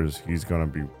killers, he's gonna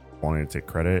be wanting to take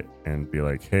credit and be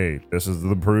like, hey, this is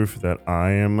the proof that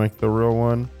I am like the real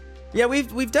one. Yeah,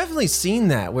 we've definitely seen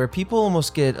that, where people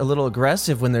almost get a little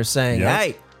aggressive when they're saying,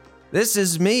 hey, this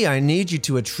is me. I need you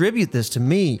to attribute this to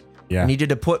me. Yeah. I need you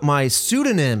to put my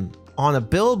pseudonym on a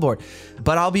billboard.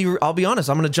 But I'll be honest,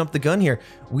 I'm going to jump the gun here.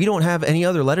 We don't have any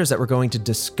other letters that we're going to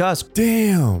discuss.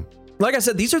 Damn. Like I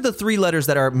said, these are the 3 letters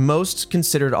that are most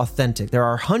considered authentic. There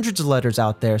are hundreds of letters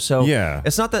out there, so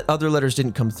it's not that other letters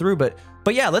didn't come through, but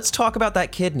yeah, let's talk about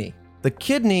that kidney. The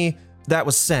kidney that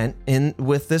was sent in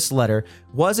with this letter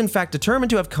was in fact determined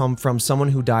to have come from someone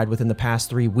who died within the past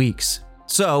 3 weeks.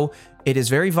 So it is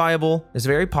very viable, it's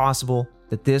very possible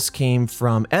that this came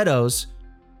from Eddowes,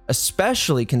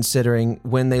 especially considering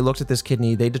when they looked at this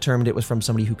kidney, they determined it was from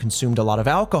somebody who consumed a lot of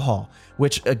alcohol,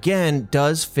 which again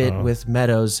does fit with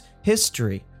Meadows'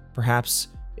 history. Perhaps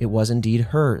it was indeed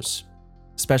hers,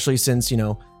 especially since,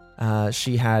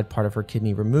 she had part of her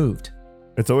kidney removed.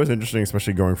 It's always interesting,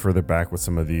 especially going further back with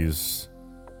some of these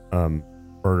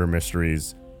murder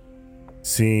mysteries,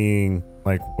 seeing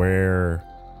like where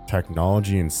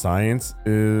technology and science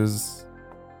is,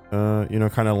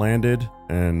 kind of landed,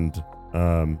 and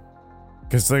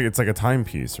because it's like a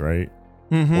timepiece, right?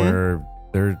 Where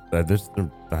I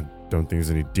don't think there's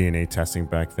any DNA testing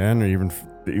back then, or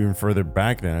even further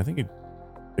back then. I think it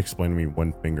explained to me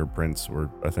when fingerprints were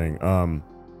a thing.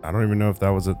 I don't even know if that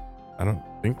was I don't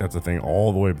think that's a thing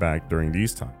all the way back during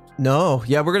these times. No,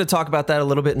 yeah, we're going to talk about that a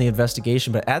little bit in the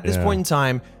investigation, but at this point in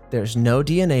time, there's no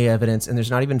DNA evidence and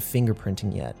there's not even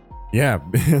fingerprinting yet. Yeah,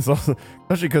 it's also,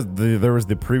 especially because there was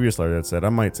the previous letter that said, I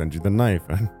might send you the knife.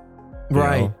 And,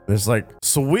 right. It's like,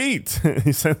 sweet.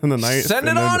 He sent them the knife. Send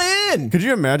it on in. Could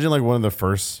you imagine like one of the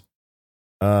first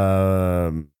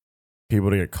people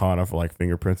to get caught up for like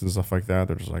fingerprints and stuff like that?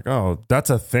 They're just like, oh,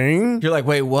 that's a thing? You're like,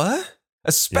 wait, what?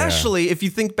 Especially if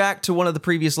you think back to one of the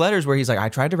previous letters where he's like, I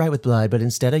tried to write with blood, but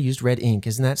instead I used red ink.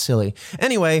 Isn't that silly?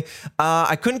 Anyway,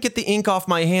 I couldn't get the ink off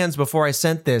my hands before I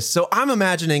sent this. So I'm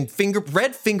imagining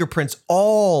red fingerprints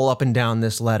all up and down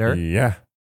this letter. Yeah.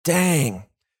 Dang.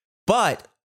 But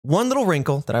one little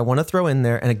wrinkle that I want to throw in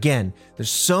there, and again,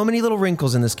 there's so many little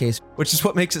wrinkles in this case, which is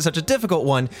what makes it such a difficult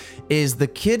one, is the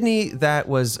kidney that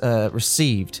was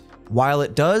received. While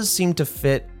it does seem to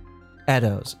fit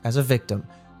Edo's as a victim,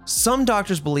 some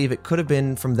doctors believe it could have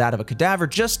been from that of a cadaver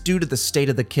just due to the state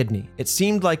of the kidney. It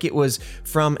seemed like it was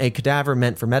from a cadaver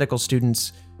meant for medical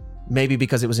students, maybe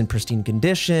because it was in pristine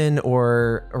condition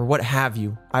or what have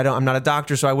you. I'm not a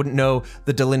doctor, so I wouldn't know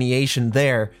the delineation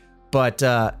there, but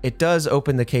it does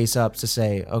open the case up to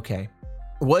say, okay,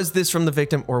 was this from the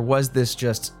victim or was this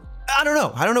just, I don't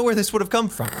know. I don't know where this would have come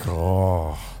from.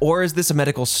 Or is this a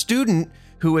medical student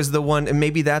who is the one, and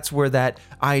maybe that's where that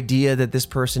idea that this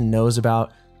person knows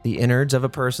about the innards of a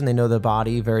person, they know the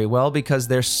body very well because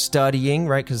they're studying,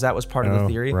 right? Because that was part of the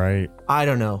theory. Right. I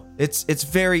don't know. It's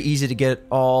very easy to get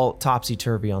all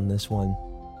topsy-turvy on this one.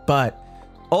 But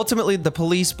ultimately, the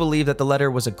police believe that the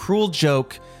letter was a cruel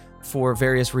joke for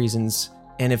various reasons.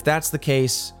 And if that's the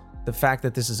case, the fact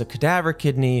that this is a cadaver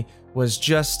kidney was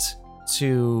just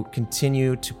to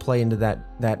continue to play into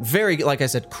that very, like I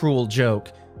said, cruel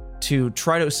joke to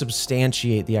try to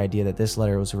substantiate the idea that this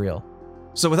letter was real.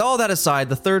 So with all that aside,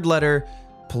 the third letter,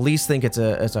 police think it's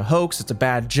a hoax, it's a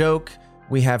bad joke.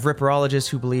 We have ripperologists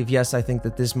who believe, yes, I think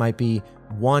that this might be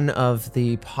one of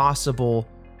the possible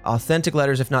authentic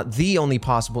letters, if not the only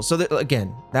possible. So that,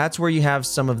 again, that's where you have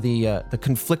some of the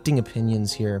conflicting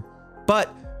opinions here.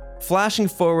 But flashing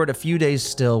forward a few days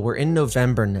still, we're in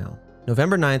November now,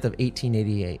 November 9th of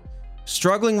 1888.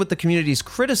 Struggling with the community's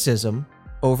criticism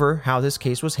over how this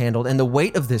case was handled and the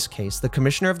weight of this case, the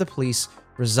commissioner of the police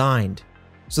resigned.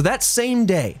 So that same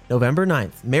day, November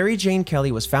 9th, Mary Jane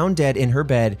Kelly was found dead in her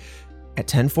bed at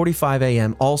 10:45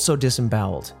 a.m., also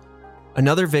disemboweled.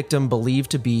 Another victim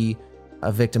believed to be a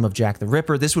victim of Jack the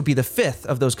Ripper. This would be the fifth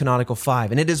of those canonical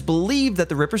five, and it is believed that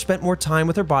the Ripper spent more time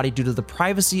with her body due to the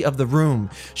privacy of the room.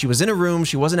 She was in a room,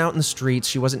 she wasn't out in the streets,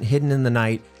 she wasn't hidden in the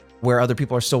night where other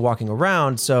people are still walking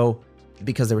around, so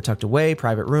because they were tucked away,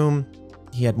 private room,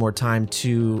 he had more time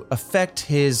to affect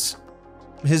his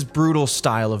brutal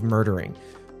style of murdering.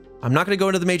 I'm not going to go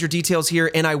into the major details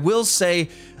here, and I will say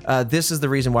this is the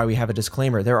reason why we have a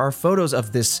disclaimer. There are photos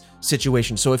of this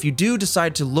situation, so if you do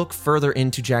decide to look further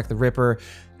into Jack the Ripper,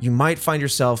 you might find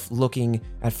yourself looking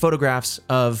at photographs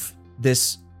of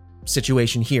this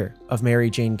situation here, of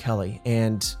Mary Jane Kelly,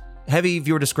 and heavy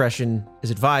viewer discretion is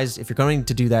advised. If you're going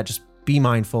to do that, just be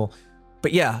mindful.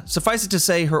 But yeah, suffice it to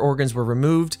say, her organs were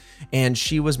removed, and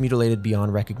she was mutilated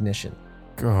beyond recognition.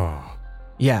 God.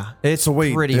 Yeah, it's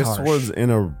pretty harsh. This was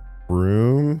in a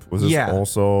room? Was this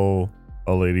also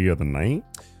a lady of the night?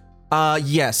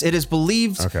 Yes, it is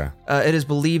believed. Okay. It is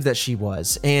believed that she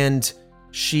was, and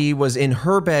she was in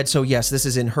her bed. So yes, this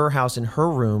is in her house, in her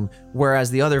room,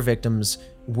 whereas the other victims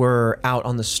were out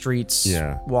on the streets,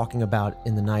 walking about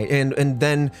in the night, and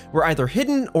then were either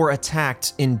hidden or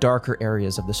attacked in darker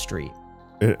areas of the street.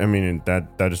 That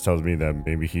just tells me that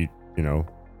maybe he,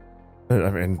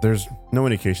 there's no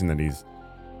indication that he's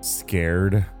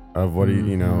scared of what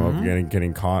he, of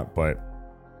getting caught, but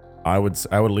I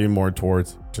would lean more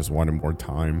towards just wanting more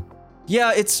time.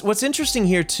 Yeah, it's what's interesting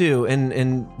here too,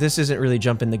 and this isn't really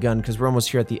jumping the gun because we're almost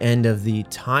here at the end of the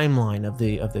timeline of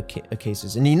the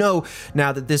cases, and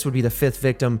now that this would be the fifth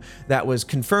victim that was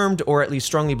confirmed, or at least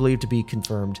strongly believed to be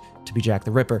confirmed to be Jack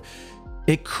the Ripper.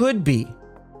 It could be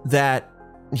that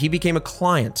he became a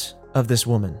client of this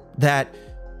woman, that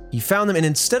he found them, and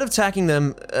instead of attacking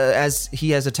them as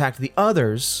he has attacked the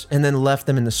others and then left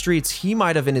them in the streets, he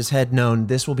might have in his head known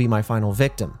this will be my final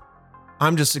victim.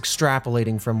 I'm just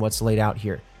extrapolating from what's laid out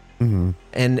here. Mm-hmm.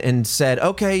 And said,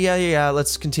 okay, yeah,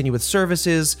 let's continue with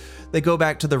services. They go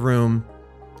back to the room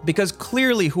because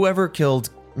clearly whoever killed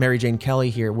Mary Jane Kelly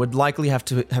here would likely have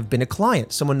to have been a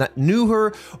client, someone that knew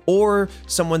her or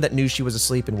someone that knew she was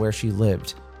asleep and where she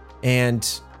lived. And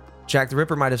Jack the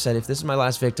Ripper might have said, if this is my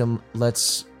last victim,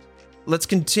 let's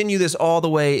continue this all the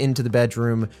way into the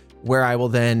bedroom where I will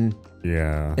then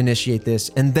initiate this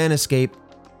and then escape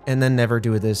and then never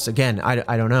do this again.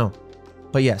 I don't know.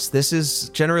 But yes, this is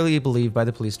generally believed by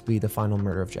the police to be the final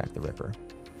murder of Jack the Ripper.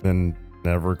 And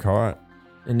never caught.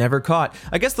 And never caught.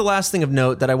 I guess the last thing of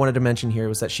note that I wanted to mention here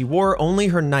was that she wore only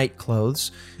her night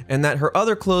clothes and that her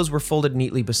other clothes were folded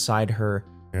neatly beside her.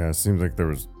 Yeah, it seems like there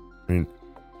was,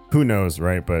 who knows,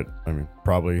 right? But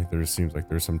probably there seems like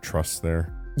there's some trust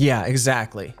there. Yeah,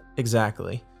 exactly.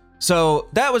 So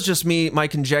that was just my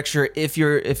conjecture. If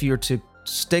you're to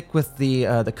stick with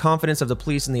the confidence of the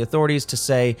police and the authorities to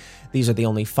say these are the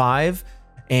only 5,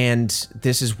 and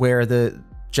this is where the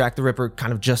Jack the Ripper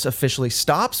kind of just officially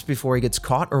stops before he gets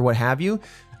caught or what have you.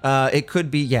 It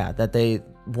could be, that they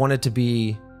wanted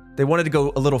to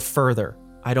go a little further.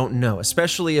 I don't know,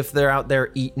 especially if they're out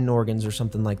there eating organs or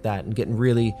something like that and getting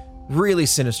really, really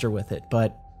sinister with it.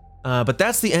 But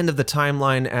that's the end of the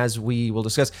timeline, as we will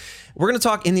discuss. We're going to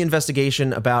talk in the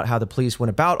investigation about how the police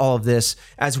went about all of this,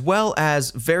 as well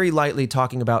as very lightly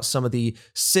talking about some of the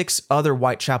 6 other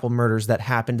Whitechapel murders that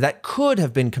happened that could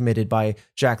have been committed by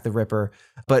Jack the Ripper.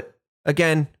 But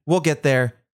again, we'll get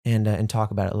there and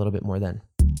talk about it a little bit more then.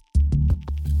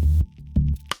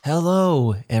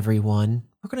 Hello, everyone.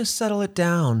 We're going to settle it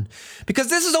down because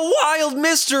this is a wild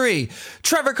mystery.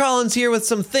 Trevor Collins here with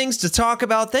some things to talk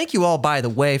about. Thank you all, by the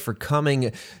way, for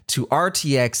coming to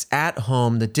RTX at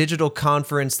Home, the digital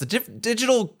conference, the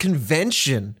digital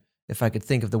convention, if I could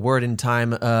think of the word in time.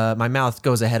 My mouth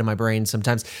goes ahead of my brain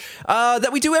sometimes.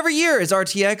 That we do every year is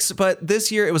RTX, but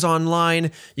this year it was online.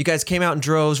 You guys came out in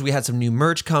droves. We had some new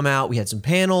merch come out. We had some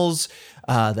panels,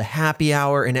 the happy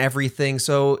hour and everything.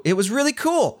 So it was really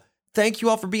cool. Thank you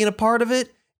all for being a part of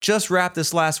it. Just wrapped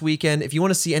this last weekend. If you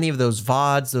want to see any of those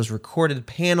VODs, those recorded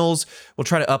panels, we'll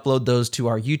try to upload those to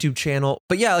our YouTube channel.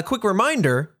 But yeah, a quick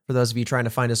reminder for those of you trying to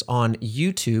find us on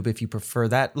YouTube, if you prefer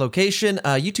that location,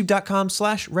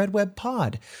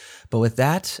 youtube.com/redwebpod. But with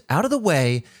that out of the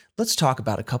way, let's talk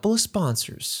about a couple of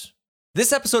sponsors.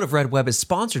 This episode of Red Web is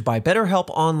sponsored by BetterHelp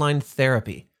Online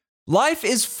Therapy. Life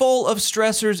is full of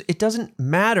stressors. It doesn't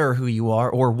matter who you are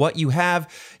or what you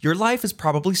have. Your life is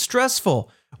probably stressful,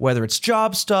 whether it's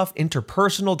job stuff,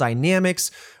 interpersonal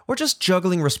dynamics, or just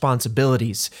juggling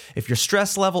responsibilities. If your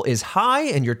stress level is high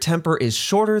and your temper is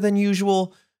shorter than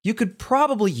usual, you could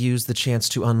probably use the chance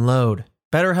to unload.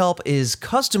 BetterHelp is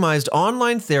customized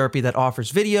online therapy that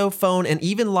offers video, phone, and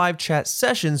even live chat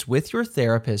sessions with your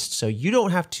therapist, so you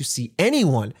don't have to see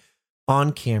anyone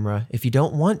on camera if you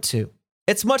don't want to.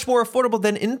 It's much more affordable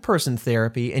than in-person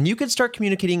therapy, and you can start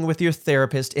communicating with your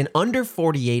therapist in under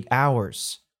 48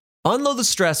 hours. Unload the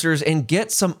stressors and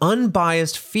get some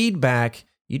unbiased feedback.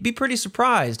 You'd be pretty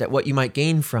surprised at what you might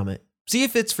gain from it. See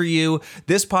if it's for you.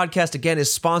 This podcast, again,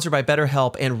 is sponsored by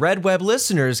BetterHelp, and Red Web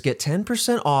listeners get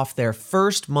 10% off their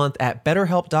first month at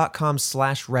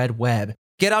betterhelp.com/redweb.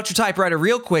 Get out your typewriter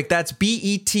real quick. That's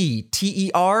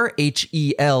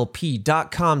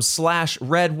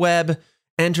betterhelp.com/redweb.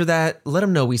 Enter that, let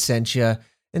them know we sent you,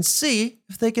 and see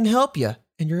if they can help you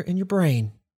in your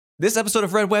brain. This episode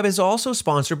of Red Web is also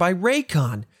sponsored by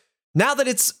Raycon. Now that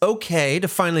it's okay to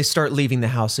finally start leaving the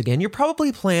house again, you're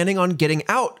probably planning on getting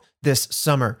out this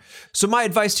summer. So my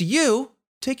advice to you,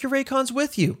 take your Raycons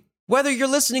with you. Whether you're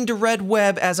listening to Red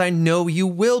Web, as I know you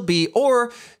will be,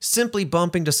 or simply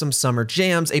bumping to some summer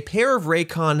jams, a pair of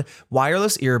Raycon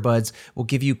wireless earbuds will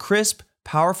give you crisp,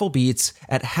 powerful beats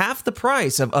at half the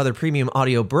price of other premium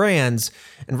audio brands.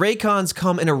 And Raycons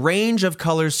come in a range of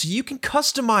colors so you can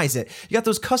customize it. You got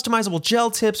those customizable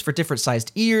gel tips for different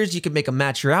sized ears. You can make them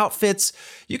match your outfits.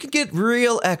 You can get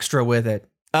real extra with it.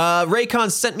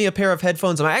 Raycon sent me a pair of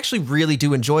headphones and I actually really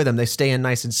do enjoy them. They stay in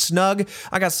nice and snug.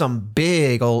 I got some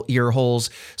big old ear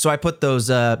holes, so I put those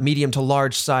medium to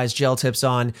large size gel tips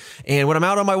on. And when I'm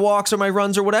out on my walks or my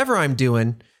runs or whatever I'm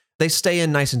doing, they stay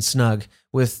in nice and snug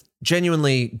with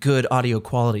genuinely good audio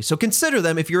quality. So consider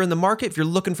them if you're in the market, if you're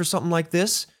looking for something like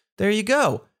this. There you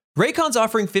go. Raycon's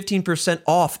offering 15%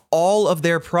 off all of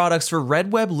their products for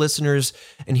Red Web listeners.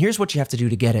 And here's what you have to do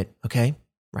to get it, okay?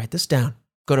 Write this down.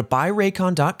 Go to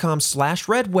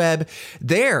buyraycon.com/redweb.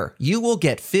 There, you will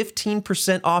get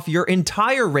 15% off your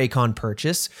entire Raycon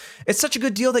purchase. It's such a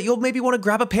good deal that you'll maybe want to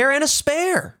grab a pair and a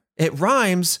spare. It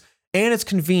rhymes and it's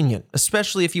convenient,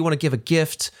 especially if you want to give a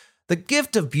gift. The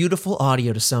gift of beautiful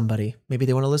audio to somebody. Maybe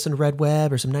they want to listen to Red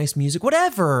Web or some nice music,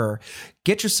 whatever.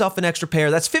 Get yourself an extra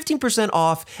pair. That's 15%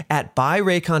 off at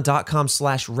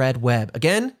buyraycon.com/redweb.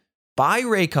 Again,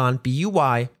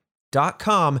 buyraycon,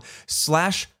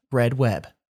 buy.com/redweb.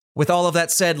 With all of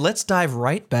that said, let's dive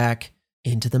right back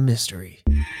into the mystery.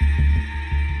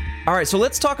 All right, so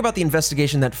let's talk about the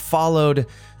investigation that followed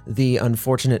the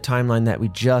unfortunate timeline that we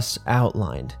just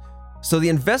outlined. So the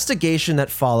investigation that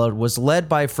followed was led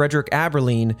by Frederick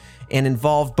Aberline and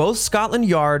involved both Scotland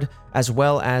Yard as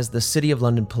well as the City of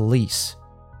London Police.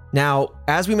 Now,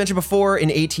 as we mentioned before,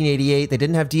 in 1888, they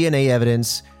didn't have DNA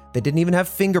evidence. They didn't even have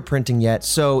fingerprinting yet.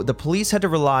 So the police had to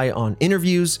rely on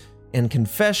interviews and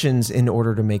confessions in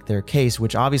order to make their case,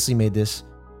 which obviously made this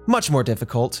much more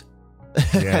difficult,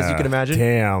 as you can imagine.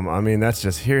 Damn. I mean, that's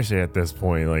just hearsay at this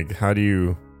point. Like, how do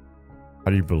you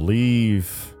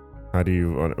believe How do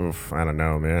you? I don't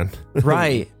know, man.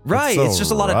 Right. so It's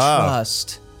just a lot of rough.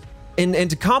 trust. And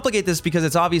to complicate this, because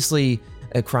it's obviously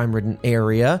a crime-ridden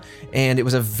area, and it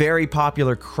was a very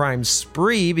popular crime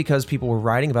spree because people were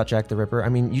writing about Jack the Ripper. I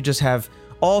mean, you just have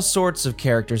all sorts of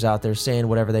characters out there saying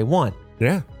whatever they want.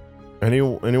 Yeah.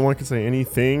 Anyone can say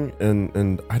anything,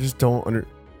 and I just don't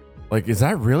is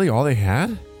that really all they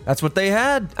had? That's what they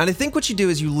had. And I think what you do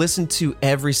is you listen to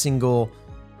every single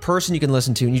person you can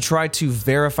listen to, and you try to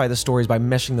verify the stories by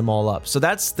meshing them all up. So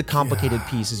that's the complicated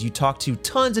piece, is you talk to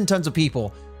tons and tons of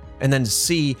people and then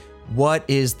see what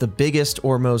is the biggest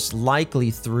or most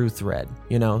likely through thread,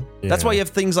 you know? That's why you have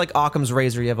things like Occam's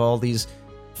razor. You have all these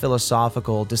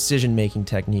philosophical decision-making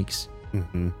techniques.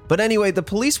 But anyway, the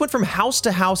police went from house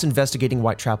to house investigating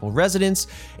Whitechapel residents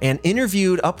and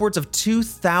interviewed upwards of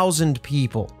 2,000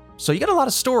 people. So you got a lot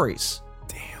of stories.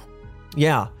 Damn.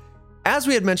 Yeah. As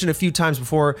we had mentioned a few times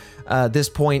before this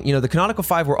point, you know, the Canonical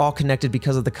Five were all connected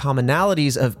because of the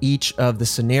commonalities of each of the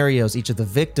scenarios, each of the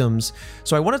victims.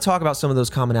 So I want to talk about some of those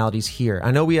commonalities here.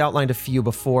 I know we outlined a few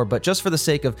before, but just for the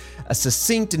sake of a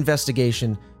succinct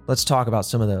investigation, let's talk about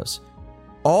some of those.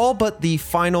 All but the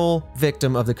final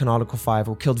victim of the Canonical Five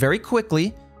were killed very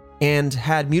quickly and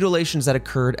had mutilations that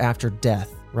occurred after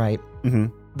death, right?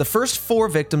 The first 4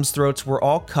 victims' throats were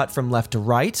all cut from left to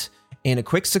right in a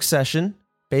quick succession,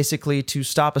 basically to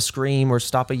stop a scream or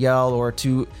stop a yell or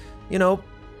to, you know,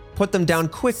 put them down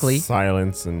quickly.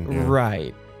 Silence and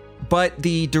Right. But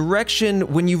the direction,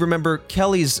 when you remember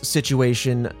Kelly's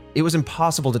situation, it was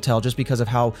impossible to tell just because of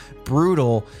how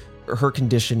brutal her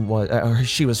condition was,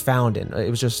 she was found in. It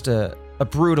was just a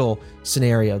brutal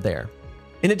scenario there.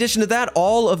 In addition to that,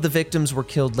 all of the victims were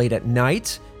killed late at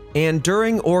night and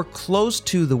during or close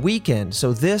to the weekend.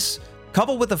 So this,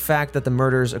 coupled with the fact that the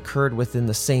murders occurred within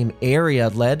the same area,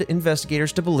 led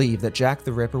investigators to believe that Jack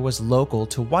the Ripper was local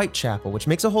to Whitechapel, which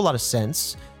makes a whole lot of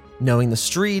sense. Knowing the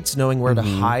streets, knowing where to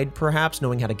hide, perhaps,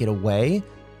 knowing how to get away.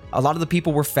 A lot of the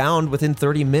people were found within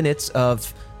 30 minutes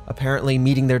of apparently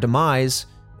meeting their demise.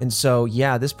 And so,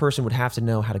 yeah, this person would have to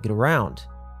know how to get around.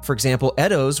 For example,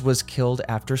 Eddowes was killed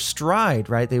after Stride,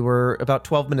 right? They were about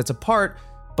 12 minutes apart,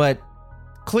 but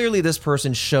clearly this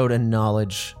person showed a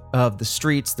knowledge of the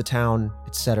streets, the town,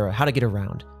 etc., how to get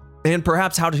around. And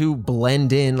perhaps how to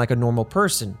blend in like a normal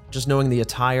person, just knowing the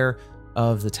attire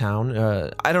of the town.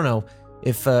 I don't know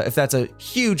if that's a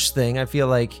huge thing. I feel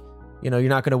like, you know, you're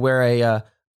not going to wear a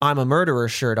I'm a murderer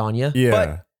shirt on you. Yeah.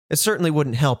 But it certainly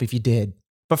wouldn't help if you did.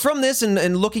 But from this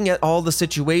and looking at all the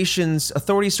situations,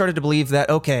 authorities started to believe that,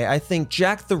 okay, I think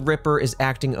Jack the Ripper is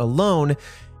acting alone,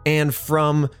 and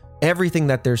from everything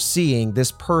that they're seeing, this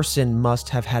person must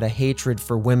have had a hatred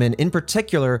for women, in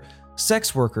particular,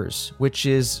 sex workers, which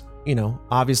is, you know,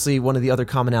 obviously one of the other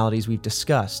commonalities we've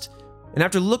discussed. And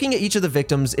after looking at each of the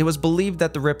victims, it was believed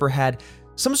that the Ripper had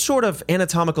some sort of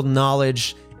anatomical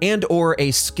knowledge and or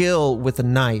a skill with a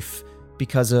knife,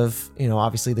 because of, you know,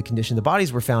 obviously the condition the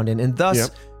bodies were found in. And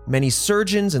thus, many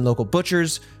surgeons and local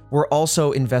butchers were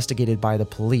also investigated by the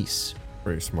police.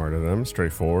 Very smart of them.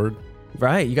 Straightforward.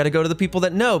 Right. You got to go to the people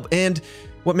that know. And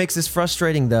what makes this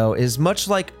frustrating, though, is much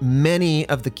like many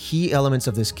of the key elements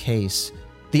of this case,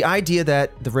 the idea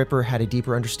that the Ripper had a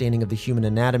deeper understanding of the human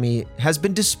anatomy has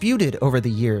been disputed over the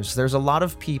years. There's a lot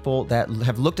of people that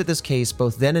have looked at this case,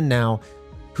 both then and now,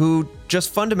 who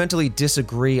just fundamentally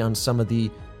disagree on some of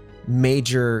the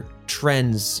major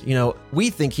trends. You know, we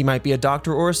think he might be a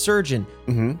doctor or a surgeon.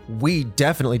 We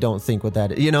definitely don't think what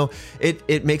that is. You know,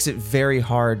 it makes it very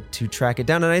hard to track it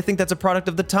down, and I think that's a product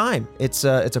of the time. It's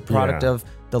a product of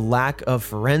the lack of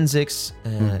forensics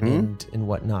and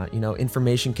whatnot. You know,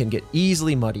 information can get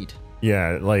easily muddied.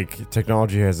 Yeah, like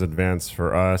technology has advanced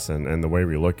for us, and the way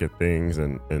we look at things,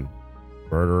 and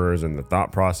murderers, and the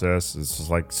thought process is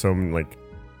just like so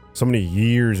many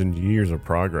years and years of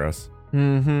progress.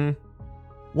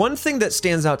 One thing that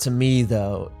stands out to me,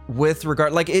 though, with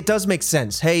regard, like, it does make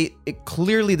sense. Hey,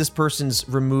 clearly this person's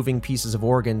removing pieces of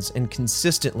organs and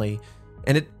consistently,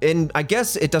 and I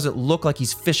guess it doesn't look like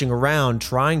he's fishing around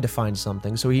trying to find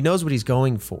something, so he knows what he's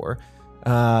going for.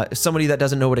 Somebody that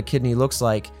doesn't know what a kidney looks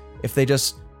like, if they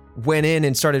just went in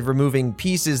and started removing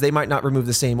pieces, they might not remove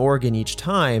the same organ each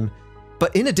time.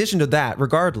 But in addition to that,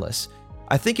 regardless,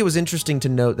 I think it was interesting to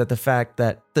note that the fact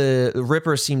that the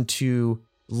Ripper seemed to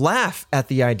laugh at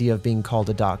the idea of being called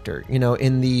a doctor. You know,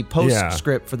 in the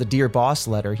postscript for the Dear Boss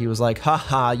letter, he was like,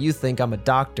 haha, you think I'm a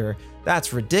doctor?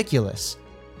 That's ridiculous.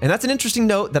 And that's an interesting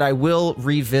note that I will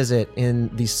revisit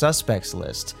in the suspects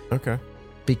list. Okay.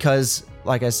 Because,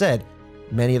 like I said,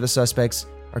 many of the suspects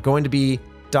are going to be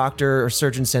doctor or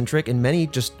surgeon centric, and many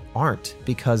just aren't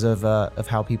because of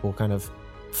how people kind of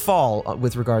fall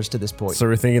with regards to this point. So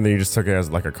we're thinking that you just took it as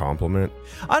like a compliment?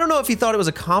 I don't know if he thought it was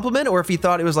a compliment or if he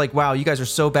thought it was like, wow, you guys are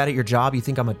so bad at your job, you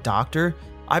think I'm a doctor?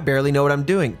 I barely know what I'm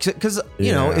doing. Because,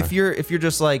 you know, if you're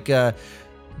just like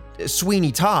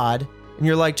Sweeney Todd, and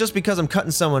you're like, just because I'm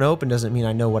cutting someone open doesn't mean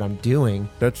I know what I'm doing.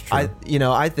 That's true.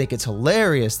 I think it's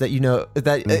hilarious that,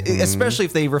 that especially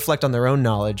if they reflect on their own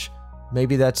knowledge,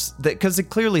 maybe that's because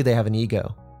clearly they have an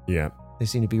ego. Yeah. They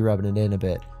seem to be rubbing it in a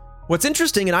bit. What's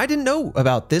interesting, and I didn't know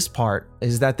about this part,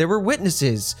 is that there were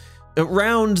witnesses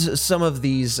around some of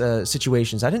these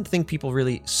situations. I didn't think people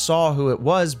really saw who it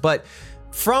was, but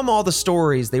from all the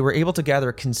stories, they were able to gather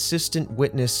a consistent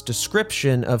witness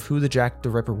description of who the Jack the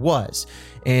Ripper was.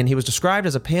 And he was described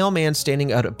as a pale man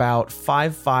standing at about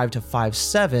 5'5" to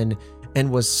 5'7"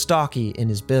 and was stocky in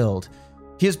his build.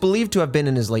 He is believed to have been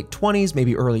in his late 20s,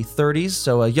 maybe early 30s,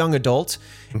 so a young adult.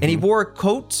 And he wore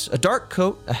a dark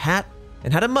coat, a hat,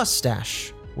 and had a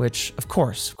mustache, which, of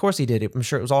course he did. I'm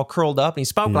sure it was all curled up, and he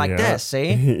spoke like this,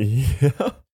 see? Yeah.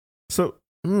 So,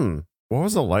 what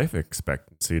was the life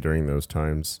expectancy during those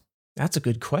times? That's a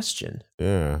good question.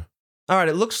 Yeah. All right,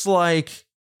 it looks like,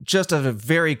 just at a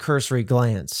very cursory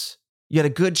glance, you had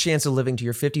a good chance of living to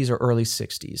your 50s or early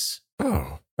 60s.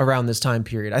 Oh. Around this time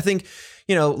period. I think,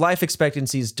 life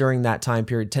expectancies during that time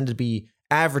period tend to be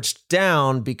averaged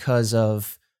down because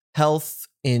of health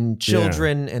in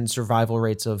children and survival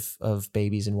rates of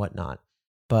babies and whatnot.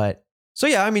 But, so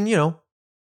yeah, I mean,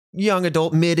 young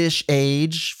adult, mid-ish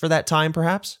age for that time,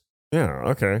 perhaps. Yeah,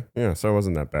 okay. Yeah, so it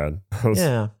wasn't that bad.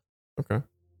 Yeah. Okay.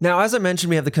 Now, as I mentioned,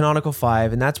 we have the Canonical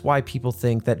Five, and that's why people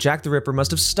think that Jack the Ripper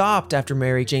must have stopped after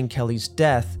Mary Jane Kelly's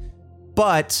death.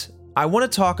 But I want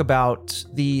to talk about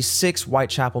the 6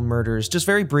 Whitechapel murders just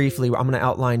very briefly. I'm going to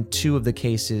outline 2 of the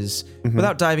cases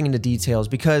without diving into details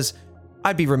because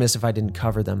I'd be remiss if I didn't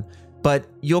cover them. But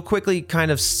you'll quickly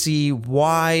kind of see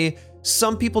why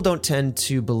some people don't tend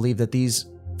to believe that these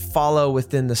follow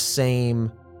within the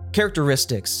same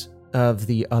characteristics of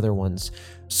the other ones.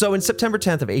 So in September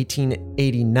 10th of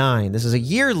 1889, this is a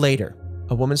year later,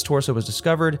 a woman's torso was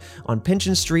discovered on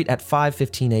Pynchon Street at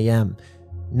 5:15 a.m.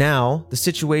 Now, the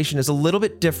situation is a little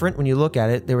bit different when you look at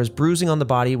it. There was bruising on the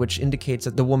body, which indicates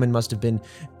that the woman must have been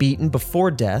beaten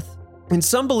before death. And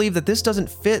some believe that this doesn't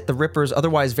fit the Ripper's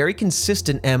otherwise very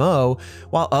consistent MO,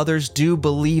 while others do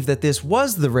believe that this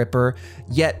was the Ripper,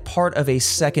 yet part of a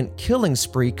second killing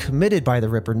spree committed by the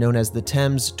Ripper known as the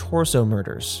Thames Torso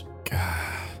Murders.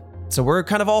 So we're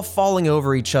kind of all falling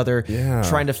over each other,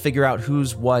 trying to figure out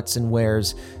who's what's and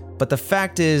where's. But the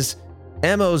fact is,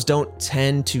 MOs don't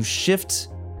tend to shift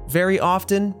very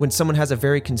often when someone has a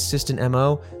very consistent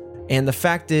MO. And the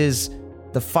fact is,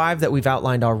 the 5 that we've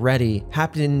outlined already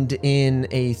happened in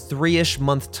a 3-ish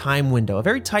month time window, a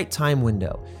very tight time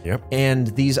window. Yep. And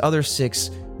these other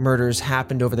 6 murders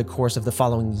happened over the course of the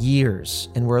following years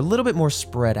and were a little bit more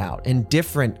spread out and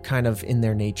different kind of in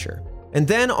their nature. And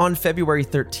then on February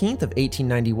 13th of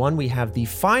 1891, we have the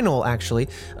final, actually,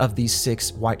 of these 6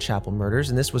 Whitechapel murders.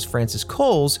 And this was Frances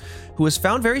Coles, who was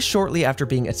found very shortly after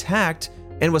being attacked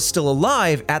and was still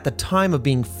alive at the time of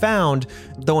being found,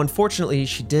 though unfortunately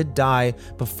she did die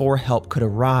before help could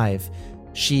arrive.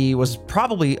 She was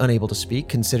probably unable to speak,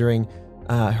 considering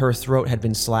her throat had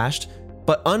been slashed.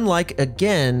 But unlike,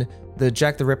 again, the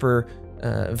Jack the Ripper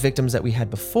victims that we had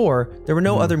before, there were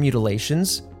no other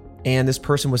mutilations. And this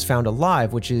person was found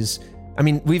alive, which is, I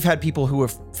mean, we've had people who were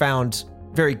found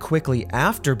very quickly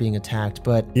after being attacked,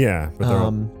 but yeah, but they're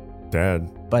all dead.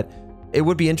 But it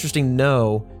would be interesting to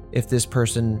know if this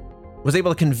person was able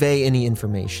to convey any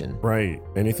information. Right.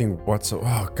 Anything whatsoever.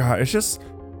 Oh God,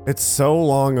 it's so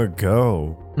long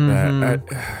ago that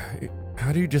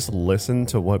how do you just listen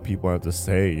to what people have to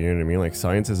say? You know what I mean? Like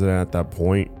science isn't at that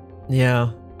point.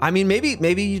 Yeah. I mean,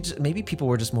 maybe people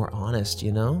were just more honest,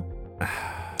 you know?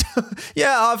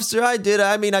 Yeah, officer, I did.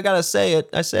 I mean, I gotta say it.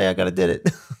 I gotta did it.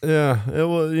 Yeah, it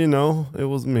was, it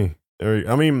was me.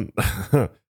 I mean,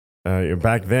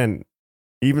 back then,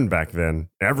 even back then,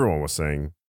 everyone was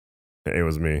saying it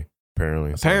was me,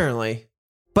 apparently. Apparently.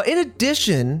 But in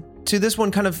addition to this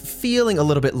one kind of feeling a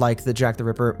little bit like the Jack the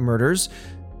Ripper murders,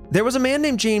 there was a man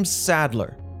named James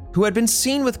Sadler who had been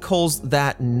seen with Coles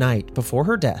that night before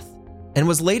her death and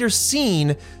was later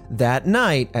seen that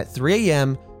night at 3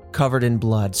 a.m. covered in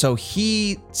blood. So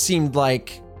he seemed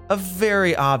like a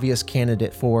very obvious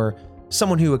candidate for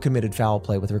someone who had committed foul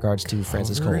play with regards to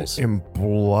Frances Coles. In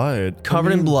blood.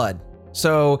 Covered in blood.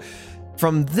 So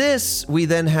from this, we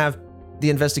then have the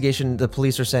investigation. The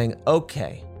police are saying,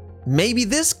 okay, maybe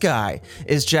this guy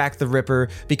is Jack the Ripper,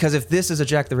 because if this is a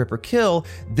Jack the Ripper kill,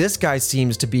 this guy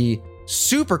seems to be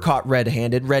super caught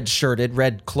red-handed, red-shirted,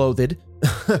 red-clothed,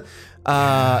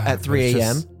 at 3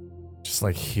 a.m. Just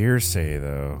like hearsay,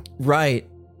 though. Right.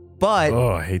 But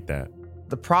oh, I hate that.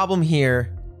 the problem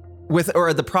here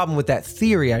the problem with that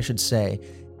theory, I should say,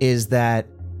 is that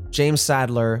James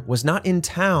Sadler was not in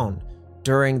town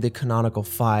during the canonical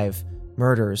 5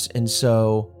 murders. And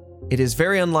so it is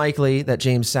very unlikely that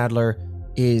James Sadler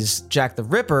is Jack the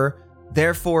Ripper.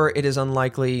 Therefore, it is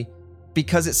unlikely,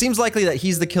 because it seems likely that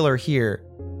he's the killer here,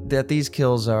 that these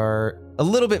kills are a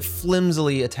little bit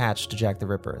flimsily attached to Jack the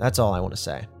Ripper. That's all I want to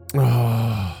say.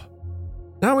 Oh,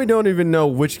 now we don't even know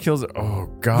which kills. Oh,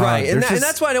 God. Right, and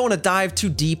that's why I don't want to dive too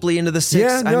deeply into the 6.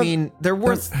 Yeah, no, I mean, they're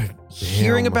worth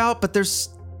hearing about, but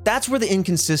that's where the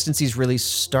inconsistencies really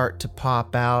start to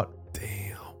pop out.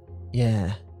 Damn.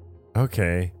 Yeah.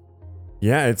 Okay.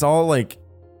 Yeah, it's all like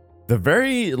the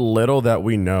very little that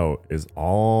we know is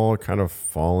all kind of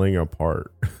falling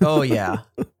apart. Oh, yeah.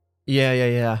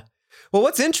 Yeah. Well,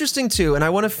 what's interesting too, and I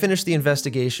want to finish the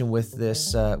investigation with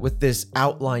this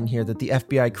outline here that the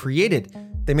FBI created.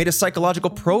 They made a psychological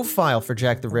profile for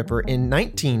Jack the Ripper in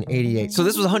 1988. So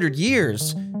this was 100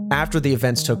 years after the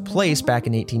events took place back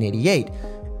in 1888.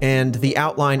 And the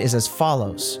outline is as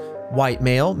follows. White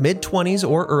male, mid-20s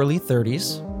or early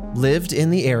 30s, lived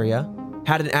in the area,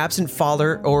 had an absent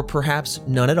father or perhaps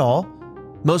none at all,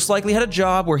 most likely had a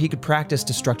job where he could practice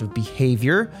destructive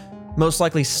behavior, most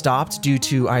likely stopped due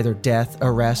to either death,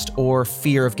 arrest, or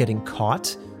fear of getting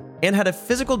caught, and had a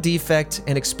physical defect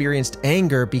and experienced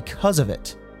anger because of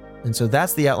it. And so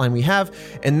that's the outline we have,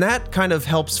 and that kind of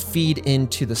helps feed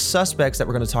into the suspects that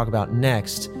we're going to talk about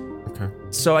next. Okay.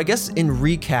 So I guess in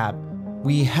recap,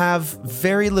 we have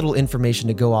very little information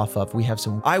to go off of. We have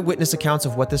some eyewitness accounts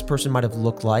of what this person might have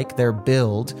looked like, their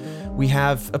build. We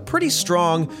have a pretty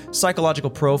strong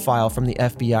psychological profile from the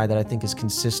FBI that I think is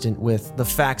consistent with the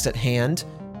facts at hand.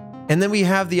 And then we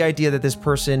have the idea that this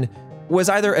person was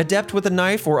either adept with a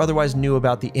knife or otherwise knew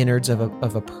about the innards of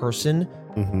a person.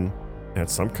 Mm-hmm.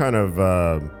 Had some kind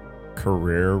of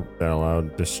career that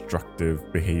allowed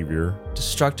destructive behavior.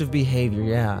 Destructive behavior,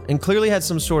 yeah. And clearly had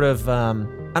some sort of, I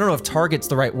don't know if target's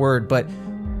the right word, but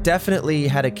definitely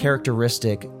had a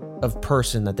characteristic of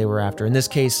person that they were after. In this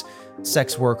case,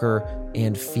 sex worker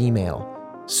and female.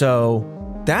 So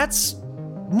that's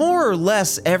more or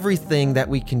less everything that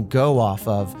we can go off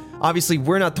of. Obviously,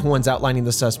 we're not the ones outlining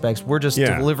the suspects. We're just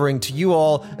delivering to you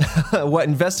all what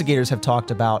investigators have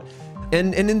talked about.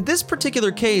 And in this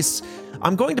particular case,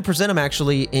 I'm going to present them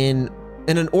actually in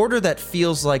an order that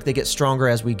feels like they get stronger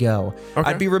as we go. Okay.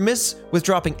 I'd be remiss with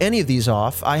dropping any of these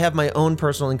off. I have my own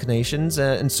personal inclinations,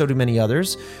 and so do many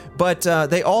others, but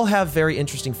they all have very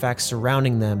interesting facts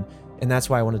surrounding them, and that's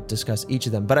why I want to discuss each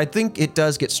of them. But I think it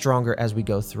does get stronger as we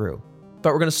go through.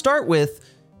 But we're going to start with,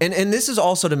 and this is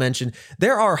also to mention,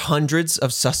 there are hundreds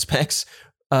of suspects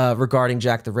regarding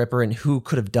Jack the Ripper and who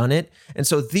could have done it. And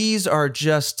so these are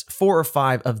just 4 or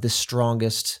 5 of the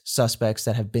strongest suspects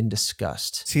that have been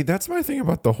discussed. See, that's my thing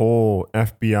about the whole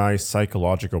FBI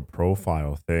psychological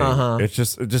profile thing. It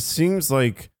just seems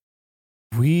like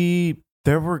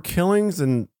there were killings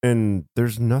and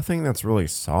there's nothing that's really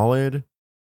solid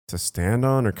to stand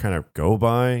on or kind of go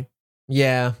by.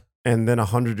 Yeah. And then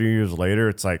 100 years later,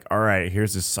 it's like, all right,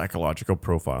 here's this psychological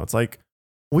profile. It's like,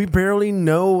 we barely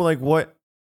know like what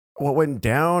went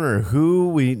down or who.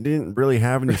 We didn't really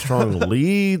have any strong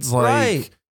leads. Like, right.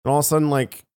 And all of a sudden,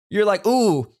 like, you're like,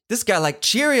 ooh, this guy liked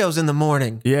Cheerios in the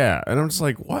morning. Yeah. And I'm just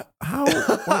like, what? How?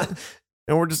 What?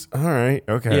 And we're just, all right,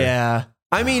 okay. Yeah.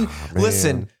 I mean,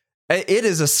 listen, it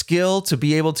is a skill to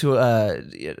be able to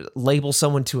label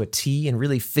someone to a T and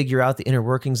really figure out the inner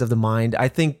workings of the mind. I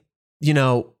think,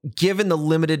 given the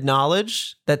limited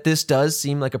knowledge, that this does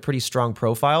seem like a pretty strong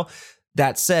profile.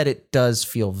 That said, it does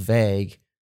feel vague.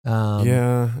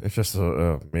 Yeah, it's just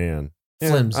man.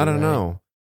 Flimsy, I don't know.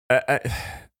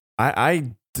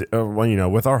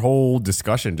 With our whole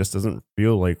discussion, just doesn't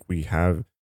feel like we have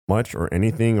much or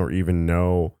anything, or even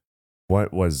know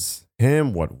what was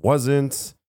him, what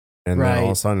wasn't, and then all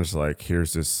of a sudden it's like,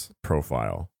 here's this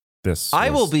profile.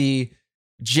 I will be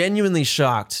genuinely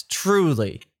shocked,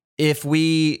 truly, if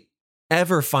we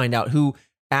ever find out who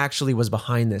actually was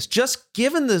behind this. Just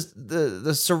given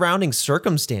the surrounding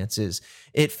circumstances,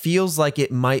 it feels like it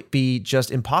might be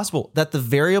just impossible, that the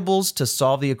variables to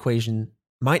solve the equation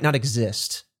might not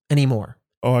exist anymore.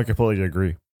 Oh, I completely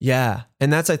agree. Yeah.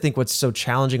 And that's, I think, what's so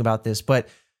challenging about this. But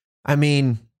I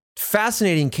mean,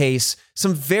 fascinating case.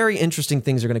 Some very interesting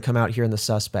things are going to come out here in the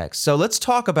suspects. So let's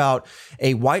talk about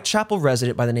a Whitechapel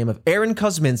resident by the name of Aaron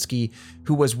Kosminski,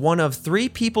 who was one of 3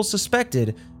 people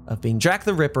suspected of being Jack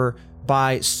the Ripper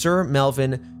by Sir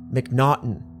Melvin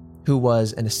Macnaghten, who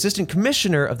was an assistant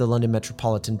commissioner of the London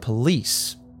Metropolitan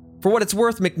Police. For what it's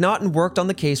worth, McNaughton worked on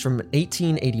the case from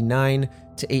 1889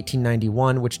 to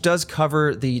 1891, which does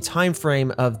cover the time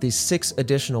frame of the 6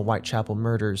 additional Whitechapel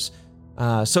murders.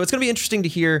 So it's going to be interesting to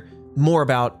hear more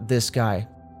about this guy.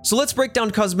 So let's break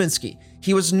down Kosminski.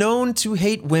 He was known to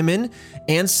hate women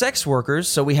and sex workers,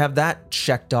 so we have that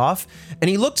checked off. And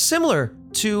he looked similar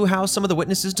to how some of the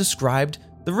witnesses described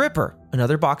the Ripper,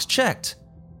 another box checked.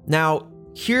 Now,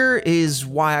 here is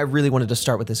why I really wanted to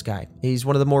start with this guy. He's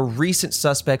one of the more recent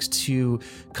suspects to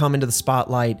come into the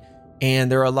spotlight,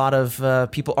 and there are a lot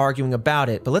of people arguing about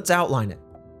it, but let's outline it.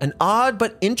 An odd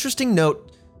but interesting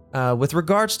note with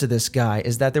regards to this guy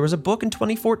is that there was a book in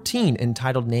 2014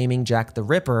 entitled Naming Jack the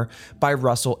Ripper by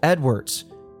Russell Edwards.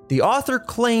 The author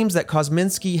claims that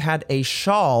Kosminski had a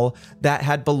shawl that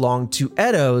had belonged to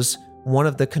Eddowes, one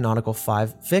of the canonical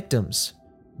 5 victims.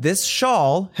 This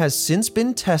shawl has since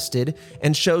been tested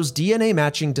and shows DNA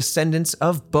matching descendants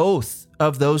of both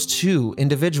of those 2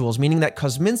 individuals, meaning that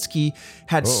Kosminski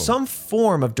had some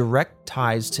form of direct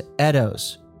ties to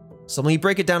Eddowes. So let me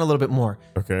break it down a little bit more.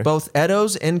 Okay. Both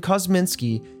Eddowes and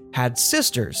Kosminski had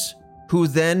sisters who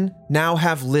then now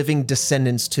have living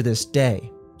descendants to this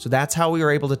day. So that's how we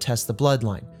were able to test the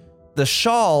bloodline. The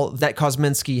shawl that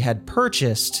Kosminski had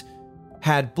purchased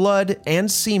had blood and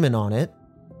semen on it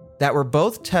that were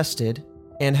both tested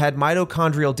and had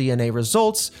mitochondrial DNA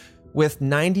results with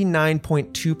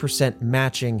 99.2%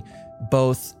 matching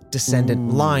both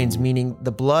descendant lines, meaning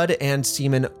the blood and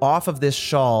semen off of this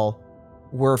shawl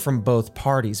were from both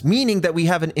parties, meaning that we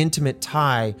have an intimate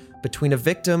tie between a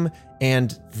victim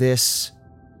and this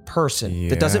person. Yeah.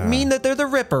 That doesn't mean that they're the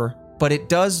Ripper, but it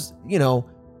does,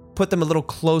 put them a little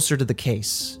closer to the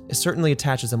case. It certainly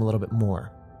attaches them a little bit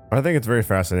more. I think it's very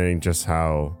fascinating just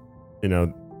how,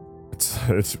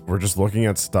 we're just looking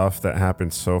at stuff that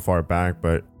happened so far back,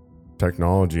 but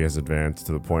technology has advanced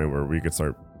to the point where we could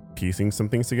start piecing some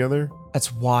things together.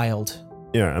 That's wild.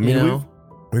 Yeah, I mean,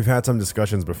 we've had some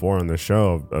discussions before on the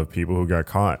show of people who got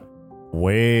caught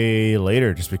way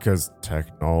later just because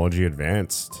technology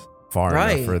advanced far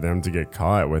enough for them to get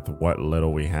caught with what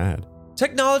little we had.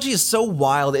 Technology is so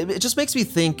wild. It just makes me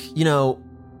think,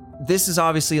 this is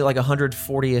obviously like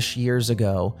 140-ish years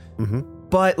ago. Mm-hmm.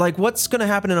 But like, what's going to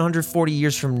happen in 140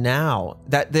 years from now?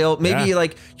 That they'll maybe you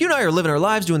and I are living our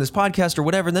lives doing this podcast or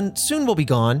whatever, and then soon we'll be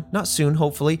gone. Not soon,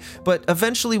 hopefully, but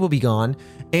eventually we'll be gone.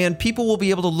 And people will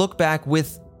be able to look back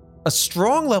with a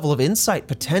strong level of insight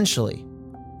potentially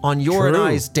on your and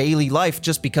I's daily life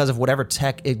just because of whatever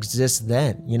tech exists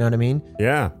then. You know what I mean?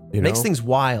 Yeah. It makes things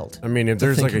wild. I mean, if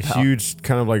there's like a huge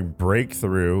kind of like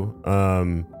breakthrough,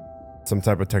 some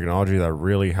type of technology that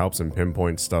really helps and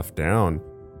pinpoint stuff down,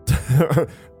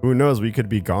 who knows, we could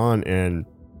be gone and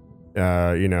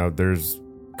there's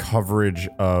coverage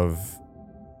of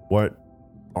what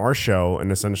our show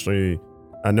and essentially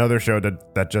another show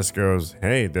that just goes,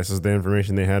 hey, this is the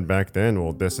information they had back then,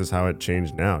 well, this is how it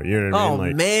changed now. You know what I mean?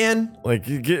 Like, man, like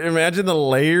imagine the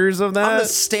layers of that. I'm gonna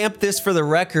stamp this for the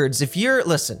records. If you're in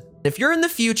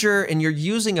the future and you're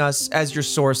using us as your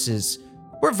sources,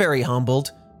 we're very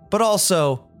humbled, but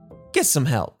also get some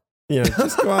help. Yeah,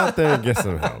 just go out there and get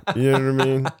some help. You know what I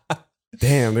mean?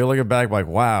 Damn, they're looking back like,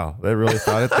 wow, they really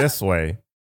thought it this way.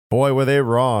 Boy, were they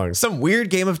wrong. Some weird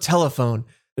game of telephone.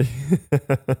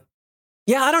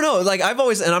 Yeah, I don't know. Like I've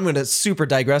always, and I'm going to super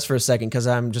digress for a second because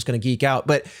I'm just going to geek out.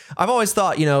 But I've always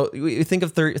thought, you think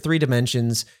of 3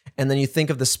 dimensions and then you think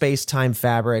of the space-time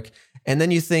fabric. And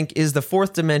then you think, is the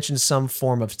 4th dimension some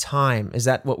form of time? Is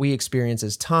that what we experience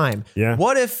as time? Yeah.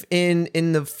 What if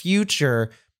in the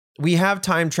future we have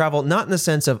time travel, not in the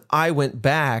sense of I went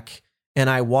back and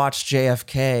I watched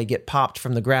JFK get popped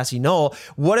from the grassy knoll.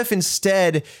 What if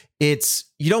instead it's,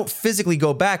 you don't physically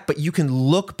go back, but you can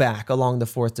look back along the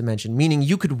 4th dimension, meaning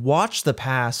you could watch the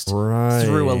past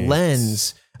through a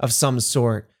lens of some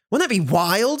sort. Wouldn't that be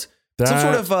wild? Some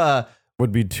sort of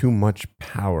would be too much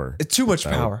power. Too much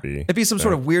power. It'd be some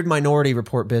sort of weird Minority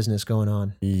Report business going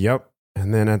on. Yep.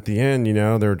 And then at the end,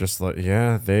 they're just like,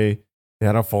 yeah, they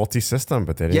had a faulty system,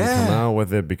 but they didn't come out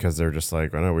with it because they're just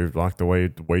like, oh no, we've locked away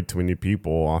way too many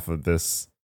people off of this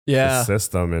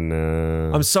system. And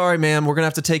I'm sorry, ma'am, we're gonna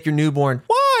have to take your newborn.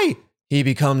 Why? He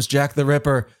becomes Jack the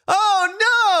Ripper.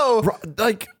 Oh no!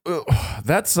 Like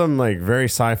that's some like very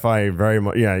sci-fi, very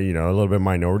much a little bit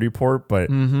Minority Report. But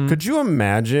could you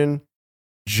imagine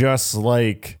just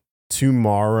like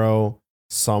tomorrow,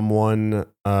 someone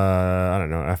I don't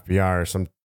know, FBI or some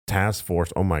task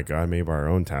force. Oh my God, maybe our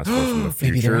own task force from the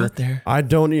future. Maybe they're out there. I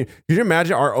don't need. Could you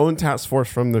imagine our own task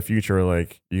force from the future?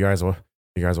 Like you guys went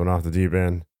off the deep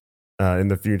end in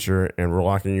the future, and we're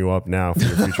locking you up now for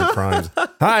your future crimes.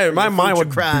 Hi, my mind future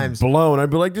would crimes. be blown.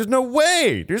 I'd be like, "There's no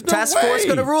way. There's no Task way. Force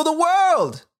gonna rule the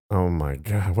world. Oh my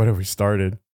god, what have we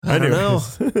started? I don't know.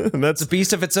 Anyways, It's a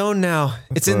beast of its own now.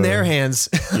 It's in their hands.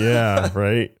 yeah,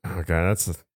 right. Okay, that's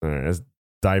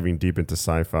diving deep into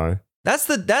sci-fi. That's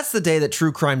the day that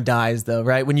true crime dies, though,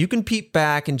 right? When you can peep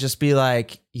back and just be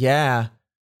like, yeah,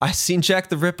 I seen Jack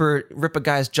the Ripper rip a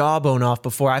guy's jawbone off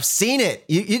before. I've seen it.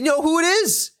 You know who it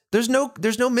is. There's no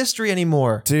mystery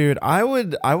anymore. Dude, I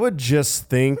would just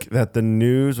think that the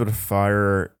news would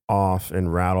fire off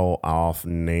and rattle off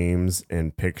names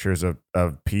and pictures of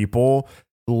people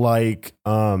like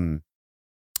Anti-Cheat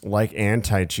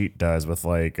does with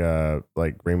like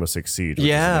Rainbow Six Siege, which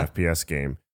is an FPS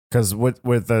game. Because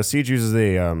with Siege uses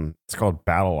it's called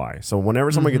Battle Eye. So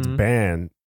whenever someone gets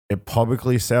banned, it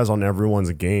publicly says on everyone's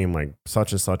game like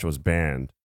such and such was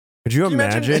banned. Could you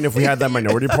imagine if we had that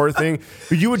Minority Report thing?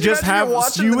 You would just have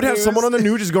someone on the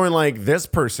news just going like this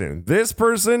person, and that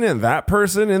person, and that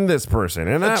person, and that person.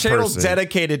 A channel person.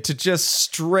 dedicated to just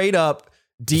straight up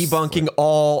debunking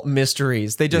all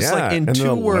mysteries. They just like in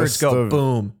 2 words go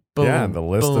boom, boom. Yeah, the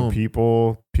list boom. of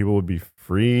people would be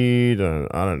freed.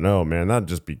 I don't know, man. That'd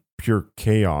just be pure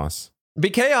chaos. Be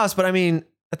chaos, but I mean,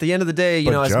 at the end of the day,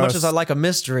 as much as I like a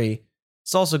mystery,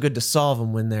 it's also good to solve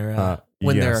them when they're a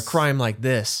crime like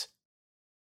this.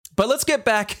 But let's get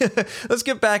back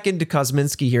into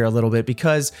Kosminski here a little bit,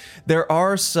 because there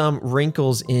are some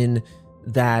wrinkles in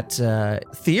that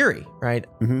theory, right?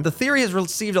 Mm-hmm. The theory has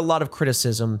received a lot of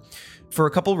criticism for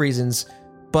a couple reasons,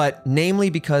 but namely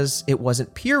because it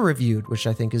wasn't peer reviewed, which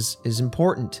I think is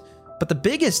important. But the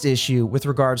biggest issue with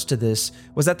regards to this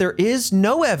was that there is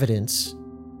no evidence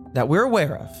that we're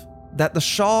aware of that the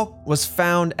shawl was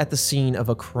found at the scene of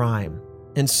a crime.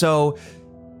 And so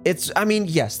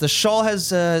yes, the shawl has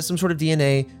some sort of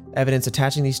DNA evidence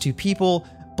attaching these two people,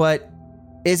 but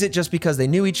is it just because they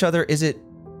knew each other? Is it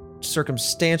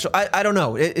circumstantial? I don't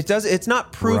know. It's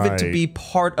not proven to be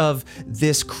part of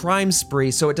this crime spree,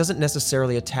 so it doesn't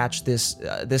necessarily attach this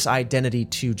identity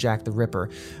to Jack the Ripper.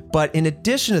 But in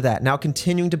addition to that, now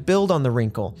continuing to build on the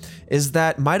wrinkle, is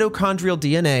that mitochondrial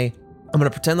DNA. I'm going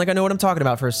to pretend like I know what I'm talking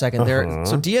about for a second.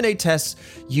 So DNA tests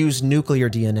use nuclear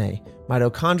DNA.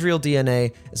 Mitochondrial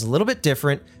DNA is a little bit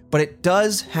different, but it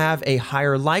does have a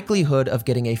higher likelihood of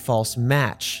getting a false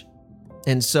match.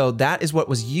 And so that is what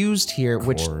was used here,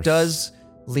 which does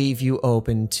leave you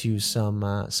open to some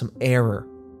error.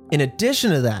 In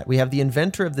addition to that, we have the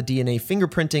inventor of the DNA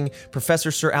fingerprinting,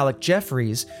 Professor Sir Alec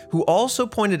Jeffreys, who also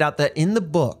pointed out that in the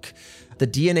book, the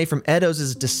DNA from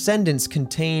Eddowes' descendants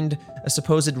contained a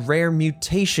supposed rare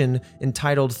mutation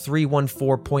entitled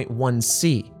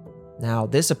 314.1C. Now,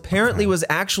 this apparently was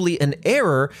actually an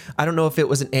error. I don't know if it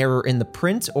was an error in the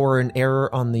print or an error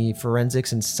on the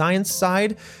forensics and science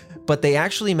side, but they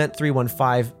actually meant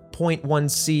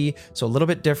 315.1C, so a little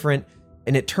bit different.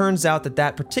 And it turns out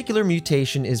that particular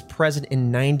mutation is present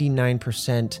in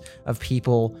 99% of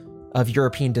people of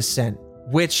European descent,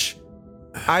 which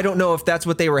I don't know if that's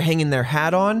what they were hanging their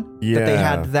hat on, that they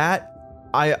had that.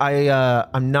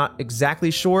 I'm not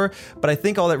exactly sure, but I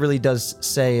think all that really does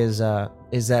say is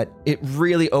that it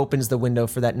really opens the window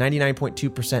for that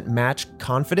 99.2% match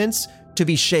confidence to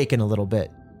be shaken a little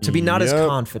bit, to be not as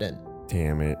confident.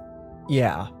 Damn it.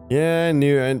 Yeah. Yeah, I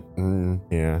knew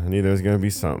there was going to be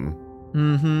something.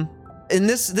 Mm-hmm. And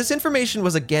this information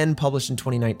was again published in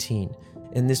 2019.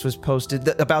 And this was posted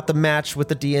about the match with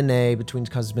the DNA between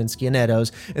Kosminski and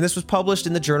Eddowes. And this was published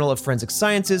in the Journal of Forensic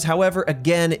Sciences. However,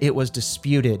 again, it was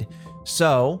disputed.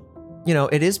 So,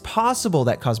 it is possible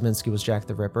that Kosminski was Jack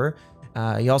the Ripper.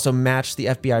 He also matched the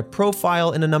FBI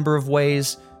profile in a number of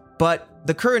ways. But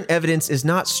the current evidence is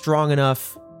not strong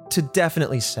enough to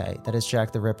definitely say that it's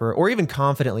Jack the Ripper, or even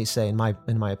confidently say, in my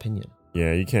opinion.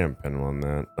 Yeah, you can't pin on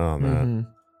that. Mm-hmm.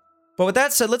 But with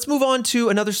that said, let's move on to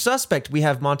another suspect. We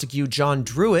have Montague John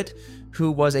Druitt,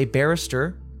 who was a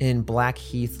barrister in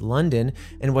Blackheath, London,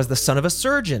 and was the son of a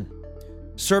surgeon.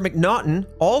 Sir Macnaghten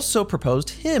also proposed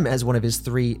him as one of his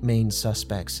 3 main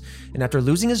suspects. And after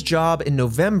losing his job in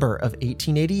November of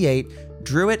 1888,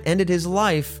 Druitt ended his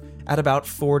life at about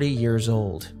 40 years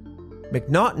old.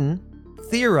 Macnaghten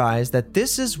theorized that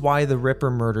this is why the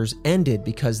Ripper murders ended,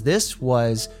 because this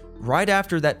was right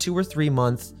after that 2 or 3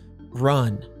 month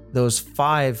run. Those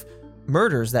 5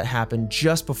 murders that happened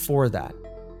just before that.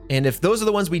 And if those are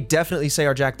the ones we definitely say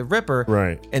are Jack the Ripper,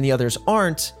 right, and the others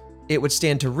aren't, it would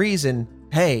stand to reason,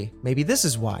 hey, maybe this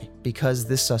is why, because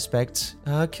this suspect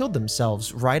killed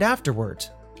themselves right afterward.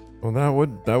 Well,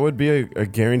 that would be a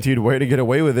guaranteed way to get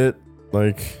away with it.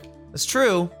 That's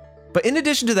true. But in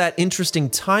addition to that interesting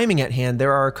timing at hand,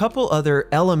 there are a couple other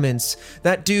elements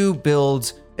that do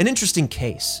build an interesting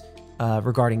case.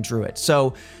 regarding Druitt.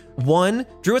 So, one,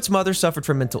 Druitt's mother suffered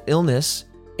from mental illness,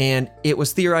 and it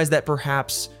was theorized that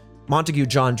perhaps Montague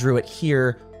John Druitt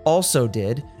here also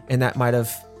did, and that might have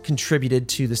contributed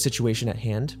to the situation at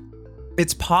hand.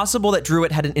 It's possible that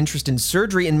Druitt had an interest in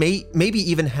surgery and maybe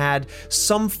even had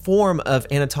some form of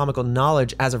anatomical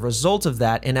knowledge as a result of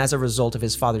that and as a result of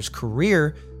his father's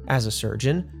career as a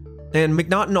surgeon. And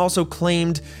MacNaughton also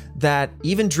claimed that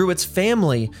even Druitt's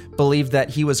family believed that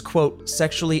he was, quote,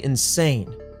 sexually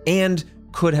insane and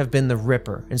could have been the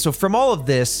Ripper. And so from all of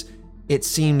this, it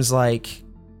seems like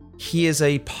he is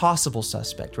a possible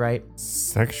suspect, right?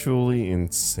 Sexually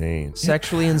insane.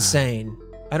 Sexually insane.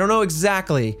 I don't know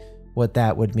exactly what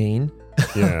that would mean.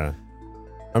 Yeah.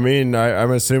 I mean,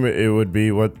 I'm assuming it would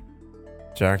be what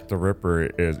Jack the Ripper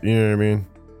is. You know what I mean?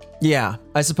 Yeah,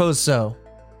 I suppose so.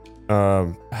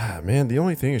 Man, the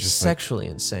only thing is just sexually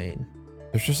insane.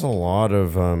 There's just a lot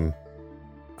of, I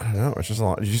don't know. It's just a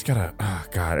lot. You just gotta,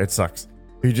 God, it sucks.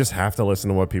 You just have to listen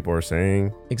to what people are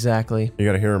saying. Exactly. You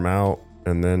gotta hear them out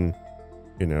and then,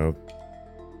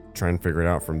 try and figure it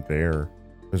out from there.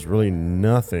 There's really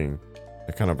nothing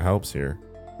that kind of helps here.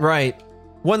 Right.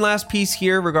 One last piece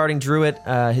here regarding Druitt.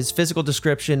 His physical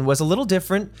description was a little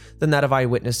different than that of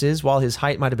eyewitnesses. While his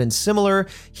height might have been similar,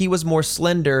 he was more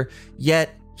slender,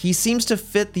 yet he seems to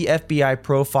fit the FBI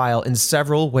profile in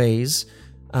several ways,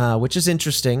 which is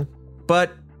interesting.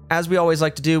 But as we always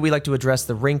like to do, we like to address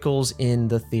the wrinkles in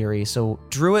the theory. So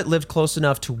Druitt lived close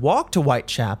enough to walk to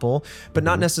Whitechapel, but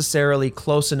not necessarily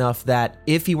close enough that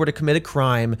if he were to commit a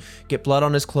crime, get blood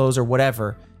on his clothes or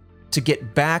whatever, to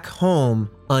get back home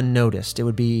unnoticed. It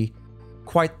would be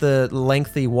quite the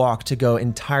lengthy walk to go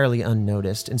entirely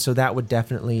unnoticed. And so that would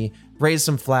definitely raise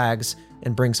some flags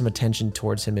and bring some attention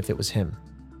towards him if it was him.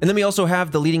 And then we also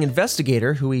have the leading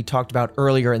investigator who we talked about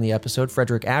earlier in the episode,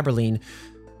 Frederick Aberline.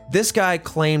 This guy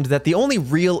claimed that the only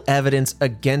real evidence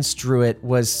against Druitt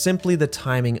was simply the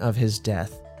timing of his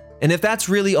death. And if that's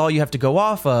really all you have to go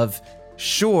off of,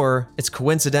 sure, it's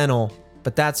coincidental,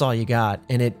 but that's all you got.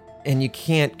 And you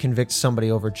can't convict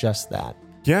somebody over just that.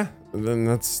 Yeah, then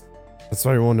that's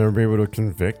why you will never be able to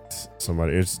convict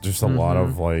somebody. It's just a lot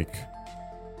of like,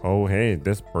 oh, hey,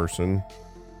 this person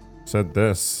said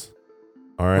this.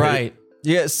 All right. Right.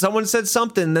 Yeah, someone said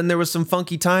something, then there was some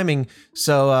funky timing.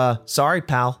 So, sorry,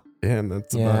 pal. Yeah, and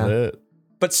that's about it.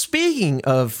 But speaking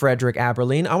of Frederick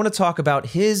Aberline, I want to talk about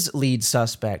his lead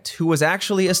suspect, who was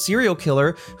actually a serial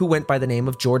killer who went by the name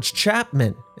of George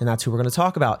Chapman. And that's who we're going to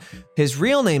talk about. His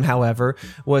real name, however,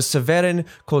 was Severin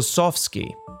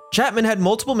Kosovsky. Chapman had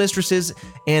multiple mistresses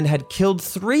and had killed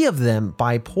 3 of them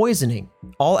by poisoning,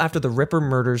 all after the Ripper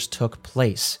murders took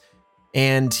place.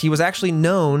 And he was actually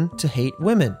known to hate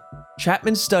women.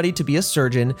 Chapman studied to be a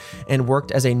surgeon and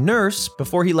worked as a nurse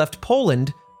before he left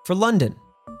Poland for London.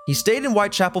 He stayed in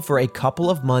Whitechapel for a couple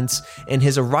of months, and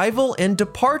his arrival and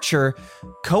departure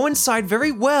coincide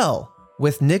very well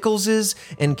with Nichols's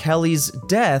and Kelly's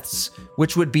deaths,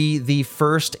 which would be the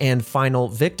first and final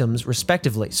victims,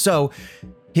 respectively. So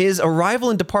his arrival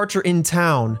and departure in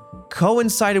town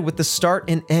coincided with the start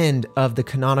and end of the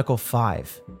Canonical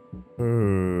Five.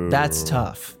 That's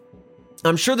tough.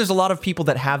 I'm sure there's a lot of people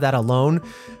that have that alone,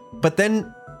 but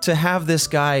then to have this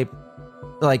guy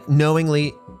like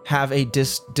knowingly have a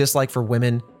dislike for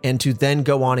women and to then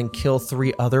go on and kill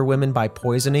 3 other women by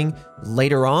poisoning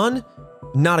later on,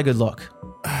 not a good look.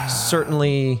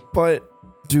 Certainly. But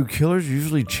do killers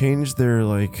usually change their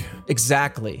like...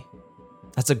 Exactly.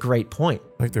 That's a great point.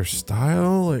 Like their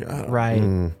style? Like,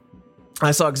 right. I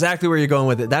saw exactly where you're going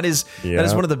with it. That is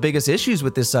one of the biggest issues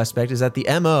with this suspect, is that the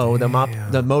MO,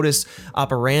 the modus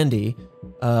operandi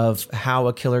of how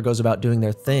a killer goes about doing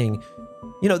their thing,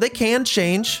 they can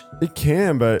change. They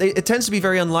can, but... It tends to be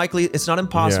very unlikely. It's not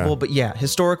impossible, but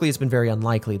historically it's been very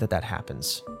unlikely that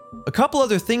happens. A couple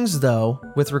other things, though,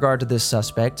 with regard to this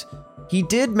suspect. He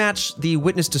did match the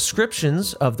witness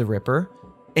descriptions of the Ripper,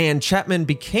 and Chapman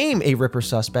became a Ripper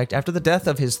suspect after the death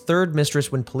of his 3rd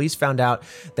mistress. When police found out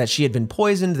that she had been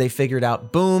poisoned, they figured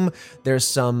out, boom, there's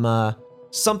some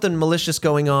something malicious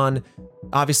going on.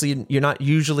 Obviously, you're not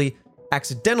usually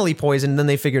accidentally poisoned. Then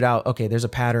they figured out, okay, there's a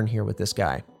pattern here with this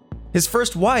guy. His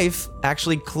first wife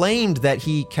actually claimed that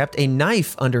he kept a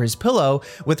knife under his pillow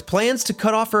with plans to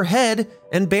cut off her head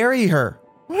and bury her.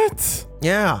 What?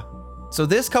 Yeah. So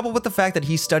this, coupled with the fact that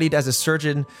he studied as a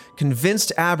surgeon,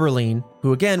 convinced Aberline,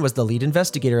 who again was the lead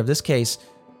investigator of this case,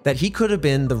 that he could have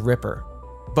been the Ripper.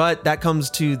 But that comes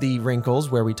to the wrinkles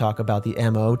where we talk about the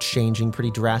MO changing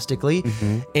pretty drastically.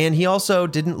 And he also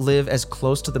didn't live as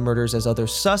close to the murders as other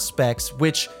suspects,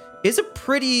 which is a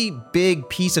pretty big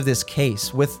piece of this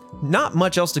case. With not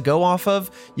much else to go off of,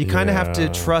 you kind of have to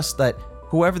trust that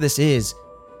whoever this is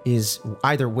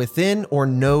either within or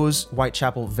knows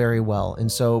Whitechapel very well.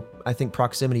 And so I think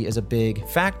proximity is a big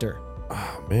factor.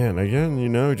 Oh, man,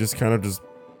 again, just kind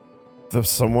of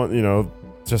someone,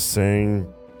 just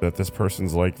saying that this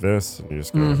person's like this, and you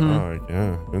just go, oh,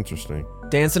 yeah, interesting.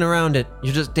 Dancing around it.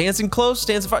 You're just dancing close,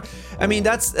 dancing far.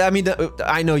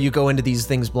 I know you go into these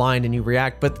things blind and you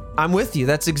react, but I'm with you.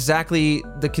 That's exactly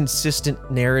the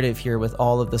consistent narrative here with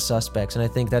all of the suspects. And I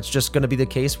think that's just going to be the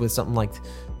case with something like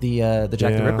the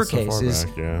Jack the Ripper case.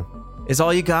 Is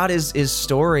all you got is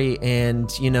story,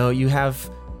 and you have,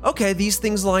 okay, these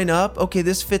things line up. Okay,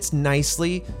 this fits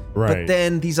nicely. Right. But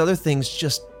then these other things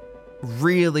just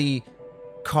really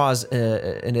cause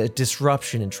a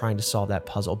disruption in trying to solve that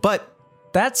puzzle. But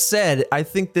that said, I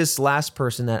think this last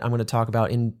person that I'm going to talk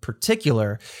about in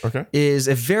particular is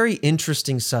a very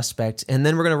interesting suspect. And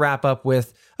then we're going to wrap up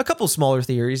with a couple smaller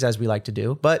theories, as we like to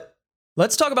do. But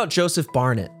let's talk about Joseph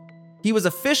Barnett. He was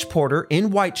a fish porter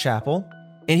in Whitechapel,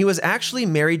 and he was actually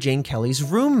Mary Jane Kelly's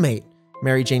roommate,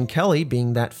 Mary Jane Kelly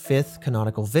being that fifth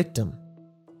canonical victim.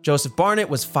 Joseph Barnett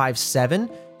was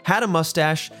 5'7", had a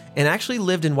mustache, and actually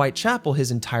lived in Whitechapel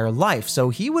his entire life, so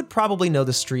he would probably know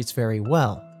the streets very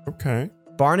well. Okay.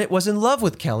 Barnett was in love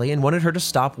with Kelly and wanted her to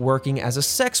stop working as a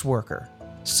sex worker.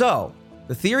 So,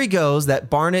 the theory goes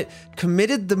that Barnett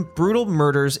committed the brutal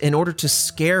murders in order to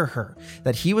scare her,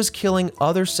 that he was killing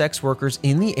other sex workers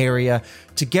in the area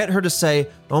to get her to say,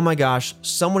 oh my gosh,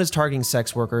 someone is targeting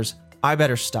sex workers, I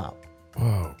better stop.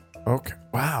 Whoa. Okay.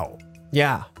 Wow.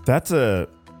 Yeah. That's a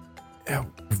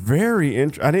very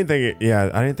interesting. I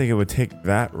didn't think it would take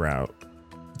that route.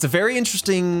 It's a very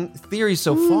interesting theory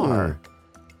so far.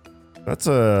 It's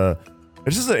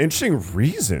just an interesting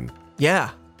reason. Yeah.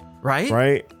 Right?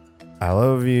 Right? I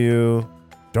love you.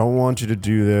 Don't want you to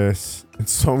do this. And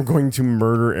so I'm going to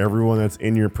murder everyone that's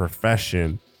in your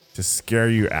profession to scare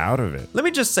you out of it. Let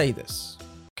me just say this.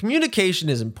 Communication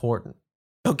is important.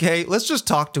 Okay? Let's just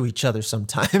talk to each other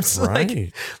sometimes.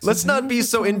 Right. Let's not be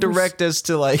so indirect as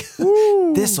to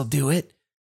this'll do it.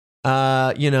 We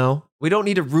don't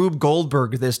need to Rube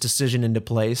Goldberg this decision into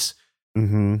place.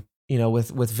 Mm-hmm.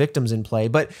 With victims in play.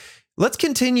 But let's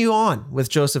continue on with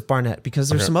Joseph Barnett, because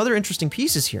there's some other interesting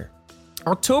pieces here.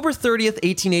 October 30th,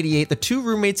 1888, the two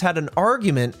roommates had an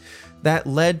argument that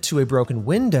led to a broken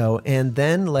window and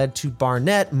then led to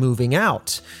Barnett moving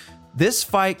out. This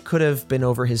fight could have been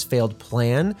over his failed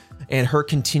plan and her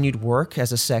continued work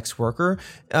as a sex worker.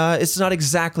 It's not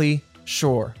exactly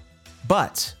sure.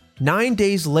 But 9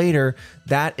 days later,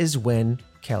 that is when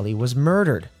Kelly was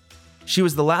murdered. She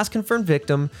was the last confirmed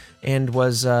victim and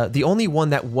was the only one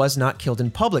that was not killed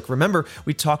in public. Remember,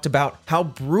 we talked about how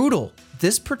brutal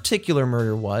this particular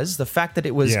murder was. The fact that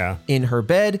it was in her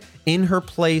bed, in her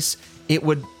place, it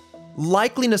would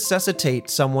likely necessitate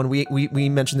someone. We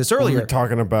mentioned this earlier. We were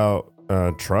talking about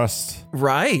trust.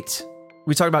 Right.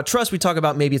 We talk about trust. We talk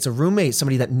about maybe it's a roommate,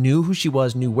 somebody that knew who she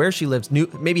was, knew where she lived,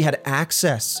 maybe had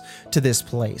access to this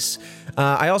place.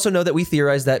 I also know that we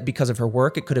theorized that because of her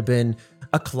work, it could have been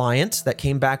a client that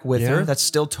came back with her. That's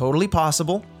still totally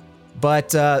possible. But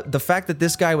the fact that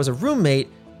this guy was a roommate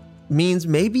means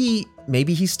maybe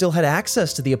he still had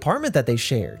access to the apartment that they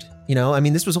shared.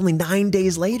 This was only 9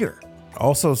 days later.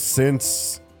 Also,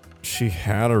 since she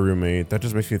had a roommate, that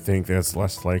just makes me think that it's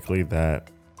less likely that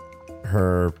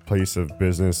her place of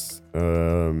business,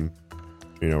 where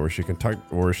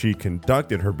she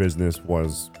conducted her business,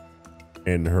 was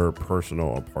in her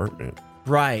personal apartment.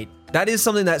 Right. That is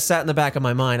something that sat in the back of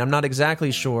my mind. I'm not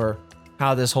exactly sure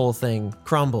how this whole thing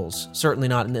crumbles. Certainly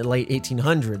not in the late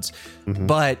 1800s. Mm-hmm.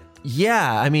 But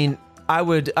yeah, I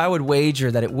would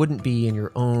wager that it wouldn't be in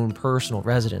your own personal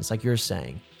residence, like you're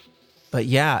saying. But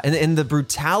yeah, and the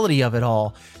brutality of it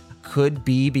all could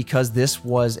be because this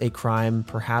was a crime,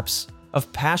 perhaps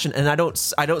of passion. And I don't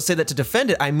say that to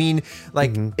defend it.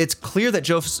 It's clear that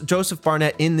Joseph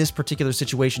Barnett in this particular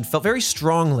situation felt very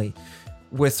strongly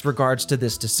with regards to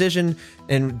this decision,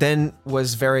 and then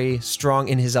was very strong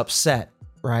in his upset,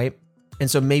 right?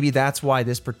 And so maybe that's why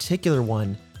this particular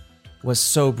one was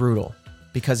so brutal,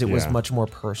 because it was much more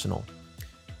personal.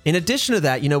 In addition to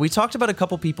that, we talked about a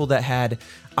couple people that had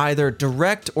either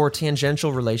direct or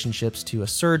tangential relationships to a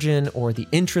surgeon or the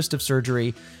interest of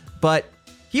surgery, but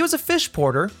he was a fish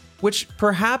porter, which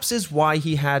perhaps is why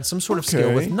he had some sort of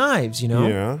skill with knives,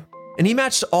 Yeah. And he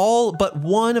matched all but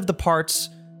one of the parts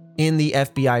in the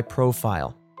FBI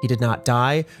profile. He did not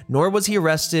die, nor was he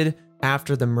arrested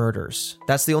after the murders.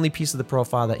 That's the only piece of the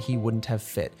profile that he wouldn't have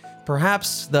fit.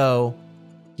 Perhaps, though,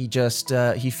 he just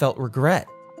he felt regret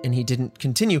and he didn't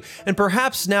continue. And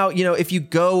perhaps now, if you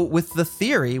go with the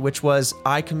theory, which was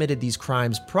I committed these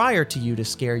crimes prior to you to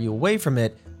scare you away from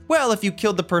it, well, if you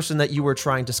killed the person that you were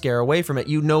trying to scare away from it,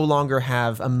 you no longer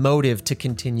have a motive to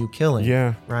continue killing.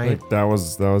 Yeah. Right? Like that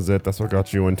was it. That's what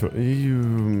got you into it.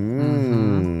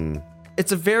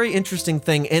 It's a very interesting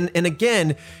thing. And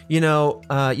again,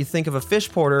 you think of a fish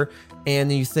porter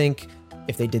and you think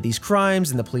if they did these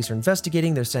crimes and the police are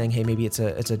investigating, they're saying, hey, maybe it's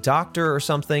a doctor or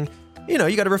something. You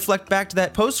got to reflect back to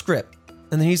that postscript.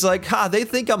 And then he's like, they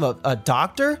think I'm a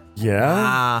doctor?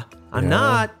 Yeah. I'm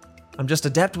not. I'm just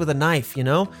adept with a knife,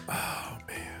 Oh,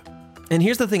 man. And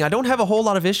here's the thing. I don't have a whole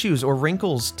lot of issues or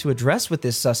wrinkles to address with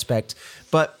this suspect,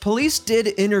 but police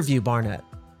did interview Barnett.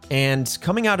 And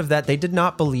coming out of that, they did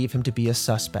not believe him to be a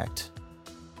suspect.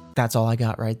 That's all I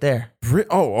got right there.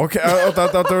 Oh, okay. I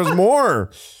thought there was more.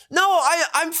 No,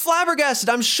 I'm flabbergasted.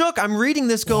 I'm shook. I'm reading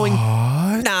this going,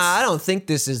 What? nah, I don't think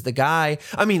this is the guy.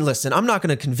 I mean, listen, I'm not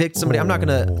going to convict somebody. I'm not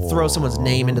going to throw someone's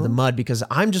name into the mud because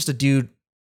I'm just a dude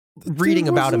reading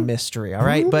about a mystery, all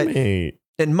right? But in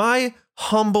my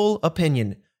humble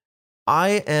opinion,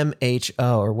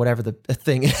 IMHO or whatever the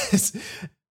thing is,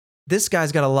 this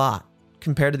guy's got a lot.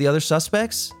 Compared to the other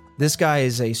suspects, this guy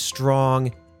is a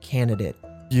strong candidate.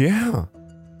 Yeah.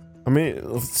 I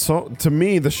mean, so to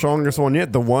me, the strongest one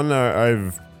yet, the one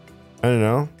I don't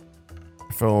know,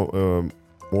 I felt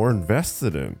more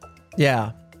invested in.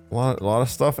 Yeah. A lot of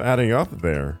stuff adding up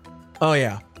there. Oh,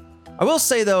 yeah. I will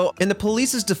say, though, in the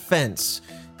police's defense,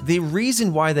 the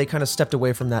reason why they kind of stepped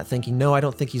away from that thinking, no, I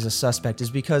don't think he's a suspect,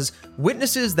 is because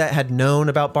witnesses that had known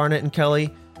about Barnett and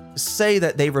Kelly say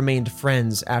that they remained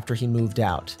friends after he moved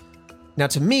out. Now,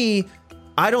 to me,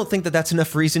 I don't think that that's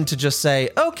enough reason to just say,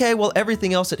 okay, well,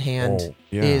 everything else at hand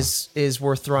is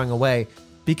worth throwing away,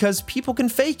 because people can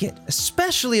fake it,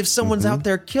 especially if someone's out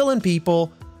there killing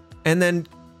people and then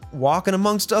walking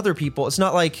amongst other people. It's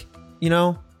not like,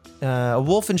 a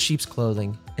wolf in sheep's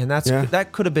clothing. And that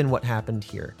could have been what happened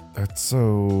here. That's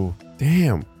so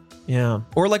damn. Yeah.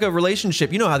 Or like a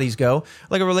relationship. You know how these go.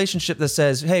 Like a relationship that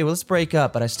says, hey, well, let's break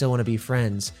up, but I still want to be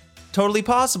friends. Totally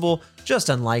possible, just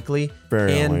unlikely.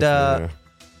 Very unlikely,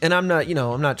 And I'm not,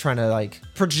 I'm not trying to like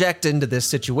project into this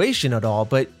situation at all,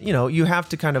 but you have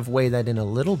to kind of weigh that in a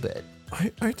little bit.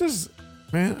 I just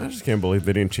can't believe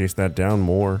they didn't chase that down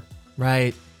more.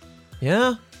 Right.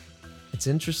 Yeah. It's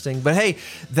interesting. But hey,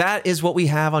 that is what we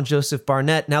have on Joseph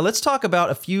Barnett. Now let's talk about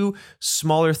a few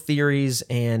smaller theories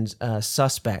and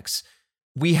suspects.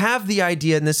 We have the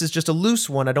idea, and this is just a loose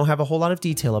one, I don't have a whole lot of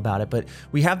detail about it, but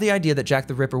we have the idea that Jack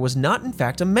the Ripper was not in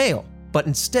fact a male, but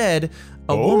instead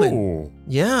a woman.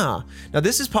 Yeah. Now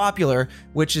this is popular,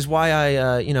 which is why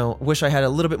I, wish I had a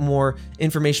little bit more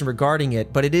information regarding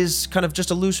it, but it is kind of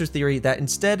just a looser theory that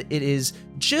instead it is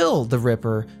Jill the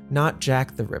Ripper, not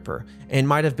Jack the Ripper, and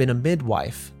might have been a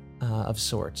midwife of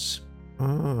sorts.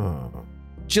 Oh.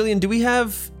 Jillian, do we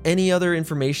have any other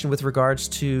information with regards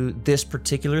to this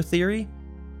particular theory?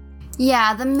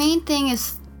 Yeah, the main thing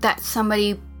is that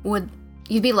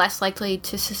you'd be less likely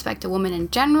to suspect a woman in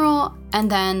general,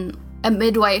 and then a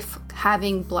midwife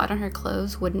having blood on her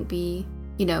clothes wouldn't be,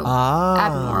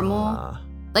 abnormal.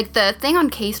 Like the thing on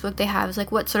Casebook they have is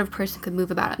like what sort of person could move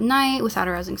about at night without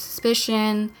arousing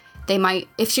suspicion. They might,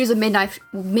 if she was a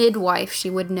midwife, she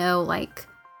would know like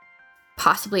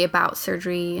possibly about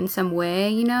surgery in some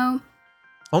way,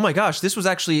 Oh my gosh, this was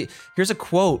actually, here's a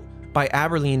quote by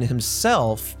Aberline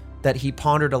himself that he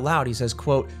pondered aloud. He says,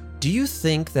 quote, "Do you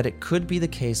think that it could be the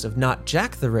case of not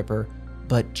Jack the Ripper,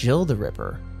 but Jill the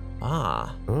Ripper?"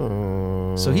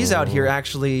 So he's out here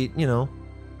actually,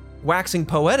 waxing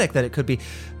poetic that it could be.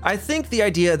 I think the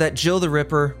idea that Jill the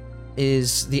Ripper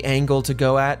is the angle to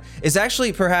go at is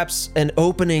actually perhaps an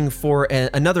opening for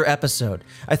another episode.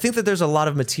 I think that there's a lot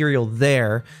of material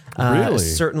there. Really?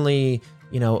 Certainly,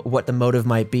 what the motive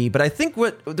might be. But I think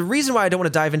the reason why I don't want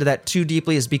to dive into that too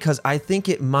deeply is because I think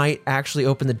it might actually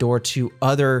open the door to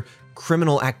other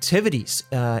criminal activities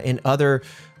and other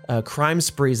crime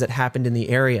sprees that happened in the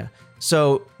area.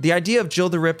 So the idea of Jill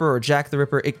the Ripper or Jack the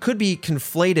Ripper, it could be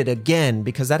conflated again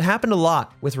because that happened a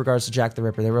lot with regards to Jack the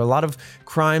Ripper. There were a lot of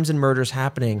crimes and murders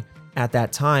happening at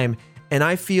that time. And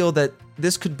I feel that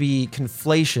this could be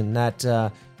conflation,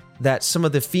 that some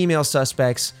of the female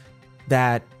suspects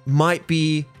that might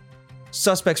be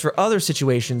suspects for other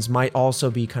situations might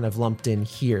also be kind of lumped in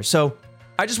here. So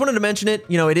I just wanted to mention it.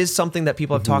 It is something that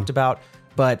people have talked about,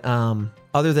 but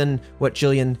other than what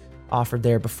Jillian offered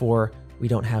there before, we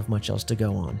don't have much else to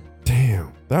go on.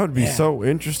 Damn, that would be so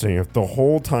interesting if the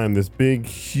whole time this big,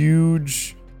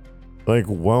 huge, like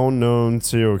well-known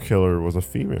serial killer was a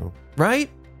female. Right?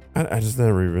 I just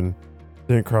never even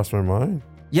didn't cross my mind.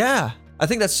 Yeah, I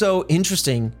think that's so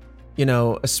interesting,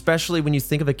 especially when you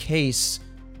think of a case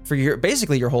for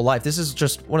basically your whole life. This is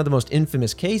just one of the most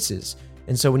infamous cases.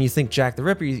 And so when you think Jack the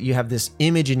Ripper, you have this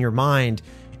image in your mind.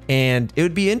 And it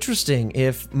would be interesting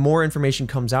if more information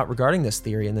comes out regarding this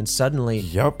theory, and then suddenly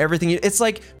everything, it's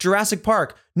like Jurassic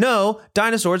Park. No,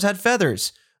 dinosaurs had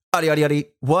feathers.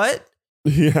 What?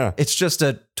 Yeah. It's just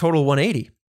a total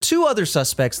 180. Two other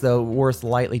suspects, though, worth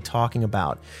lightly talking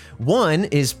about. One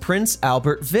is Prince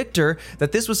Albert Victor,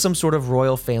 that this was some sort of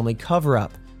royal family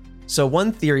cover-up. So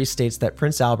one theory states that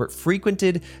Prince Albert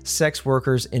frequented sex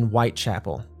workers in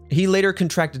Whitechapel. He later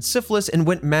contracted syphilis and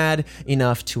went mad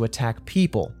enough to attack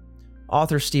people.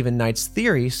 Author Stephen Knight's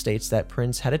theory states that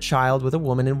Prince had a child with a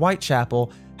woman in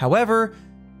Whitechapel. However,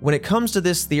 when it comes to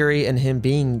this theory and him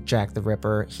being Jack the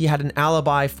Ripper, he had an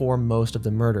alibi for most of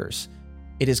the murders.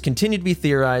 It has continued to be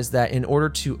theorized that in order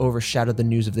to overshadow the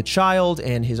news of the child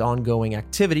and his ongoing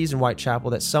activities in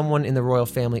Whitechapel, that someone in the royal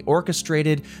family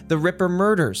orchestrated the Ripper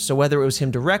murders. So whether it was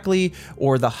him directly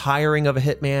or the hiring of a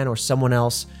hitman or someone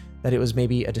else, that it was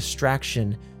maybe a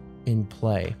distraction in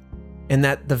play. And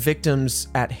that the victims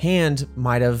at hand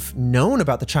might have known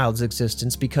about the child's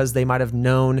existence because they might have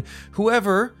known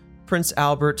whoever Prince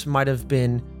Albert might have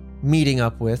been meeting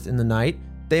up with in the night.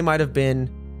 They might have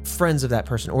been friends of that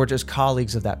person or just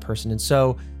colleagues of that person. And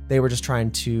so they were just trying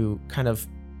to kind of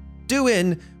do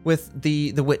in with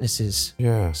the witnesses,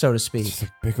 so to speak. It's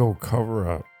a big old cover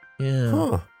up. Yeah.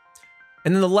 Huh.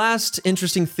 And then the last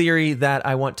interesting theory that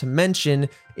I want to mention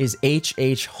is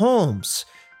H.H. Holmes.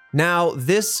 Now,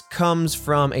 this comes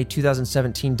from a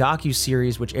 2017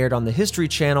 docuseries which aired on the History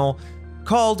Channel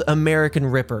called American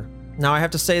Ripper. Now, I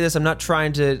have to say this, I'm not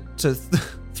trying to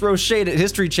throw shade at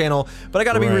History Channel, but I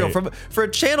gotta be real. For a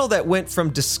channel that went from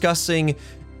discussing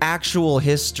actual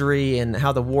history and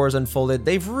how the wars unfolded,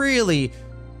 they've really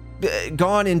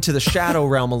gone into the shadow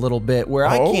realm a little bit where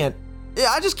I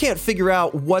just can't figure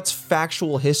out what's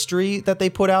factual history that they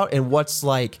put out and what's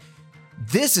like,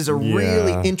 this is a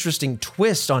really interesting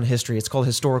twist on history. It's called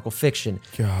historical fiction.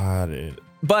 Got it.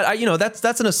 But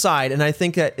that's an aside, and I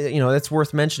think that that's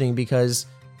worth mentioning because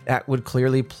that would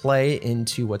clearly play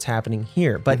into what's happening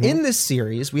here. But in this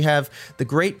series, we have the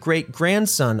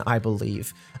great-great-grandson, I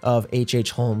believe, of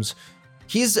H.H. Holmes.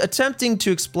 He's attempting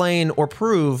to explain or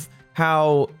prove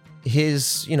how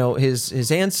his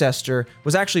ancestor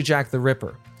was actually Jack the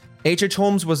Ripper. H.H.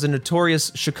 Holmes was a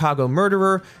notorious Chicago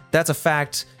murderer. That's a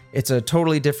fact. It's a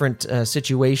totally different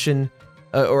situation,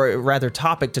 or rather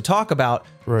topic to talk about.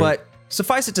 Right. But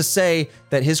suffice it to say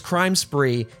that his crime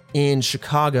spree in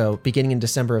Chicago, beginning in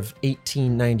December of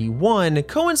 1891,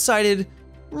 coincided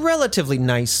relatively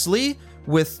nicely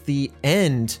with the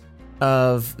end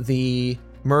of the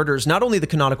murders, not only the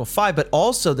canonical 5, but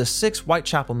also the 6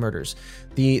 Whitechapel murders.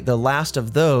 The last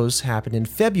of those happened in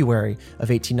February of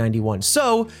 1891.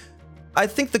 So I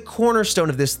think the cornerstone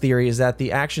of this theory is that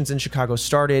the actions in Chicago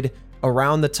started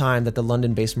around the time that the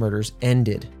London-based murders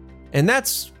ended. And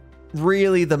that's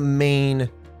really the main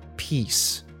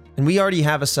piece. And we already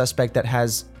have a suspect that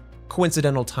has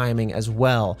coincidental timing as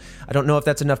well. I don't know if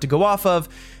that's enough to go off of.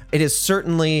 It is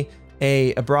certainly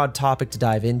a broad topic to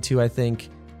dive into, I think,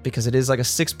 because it is like a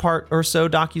 6-part or so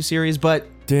docuseries, but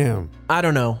damn, I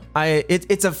don't know.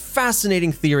 It's a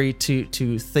fascinating theory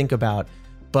to think about,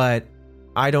 but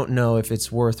I don't know if it's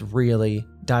worth really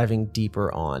diving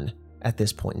deeper on at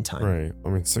this point in time. Right. I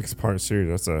mean, 6-part series,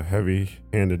 that's a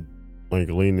heavy-handed,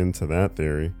 lean into that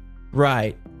theory.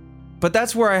 Right. But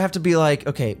that's where I have to be like,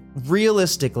 okay,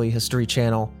 realistically, History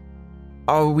Channel,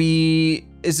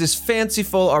 is this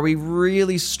fanciful? Are we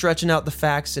really stretching out the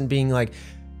facts and being like,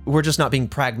 we're just not being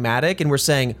pragmatic and we're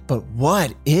saying, but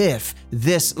what if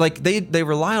this, they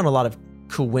rely on a lot of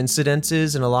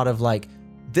coincidences and a lot of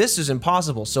this is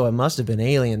impossible, so it must have been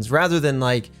aliens, rather than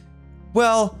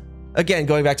well, again,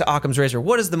 going back to Occam's razor,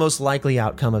 what is the most likely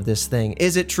outcome of this thing?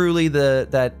 Is it truly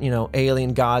that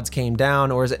alien gods came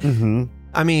down, or is it?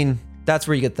 I mean, that's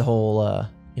where you get the whole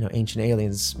ancient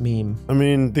aliens meme. I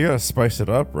mean, they gotta spice it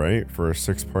up, right, for a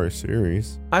 6-part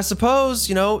series. I suppose,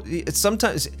 it's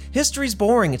sometimes history's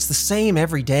boring. It's the same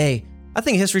every day. I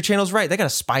think History Channel's right. They gotta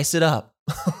spice it up.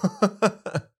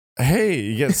 Hey,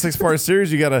 you get a 6-part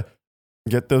series, you gotta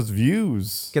get those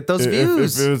views. Get those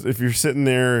views. If you're sitting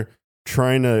there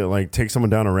trying to take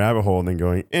someone down a rabbit hole and then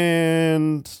going,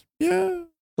 and yeah.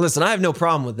 Listen, I have no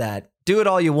problem with that. Do it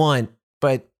all you want,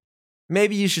 but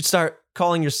maybe you should start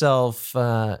calling yourself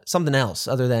something else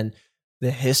other than the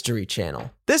History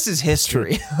Channel. This is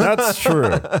history. That's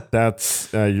true.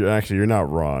 That's you're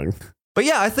not wrong. But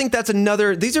yeah, I think that's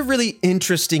these are really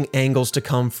interesting angles to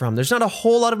come from. There's not a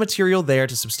whole lot of material there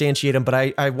to substantiate them,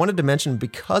 but I wanted to mention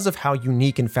because of how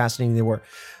unique and fascinating they were.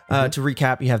 To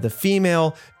recap, you have the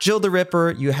female Jill the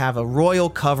Ripper, you have a royal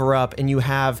cover-up, and you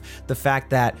have the fact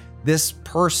that this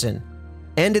person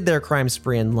ended their crime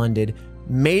spree in London,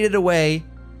 made it away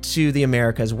to the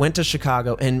Americas, went to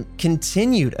Chicago, and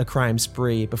continued a crime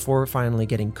spree before finally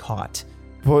getting caught.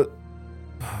 But,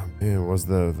 man, was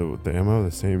the ammo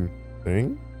the same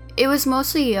thing? It was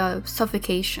mostly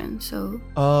suffocation, so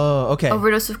Oh, okay.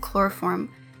 overdose of chloroform,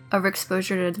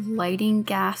 overexposure to lighting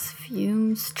gas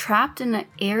fumes, trapped in an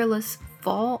airless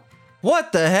vault.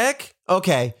 What the heck?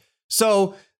 Okay,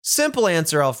 so simple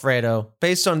answer, Alfredo,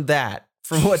 based on that,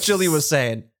 from what Julie was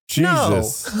saying.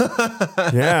 Jesus. No.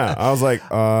 Yeah, I was like,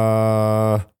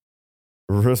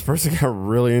 this person got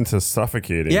really into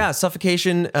suffocating. Yeah,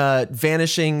 suffocation,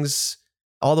 vanishings,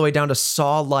 all the way down to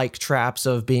saw-like traps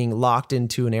of being locked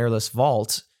into an airless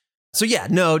vault. So yeah,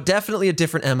 no, definitely a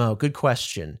different MO. Good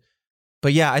question.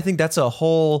 But yeah, I think that's a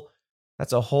whole,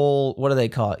 what do they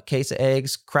call it? Case of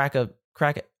eggs, crack of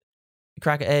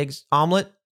eggs,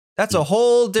 omelet. That's a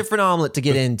whole different omelet to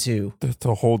get into. That's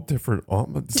a whole different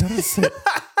omelet. Is that a thing?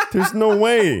 There's no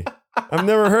way. I've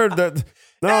never heard that.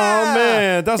 No,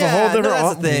 man, that's a whole different.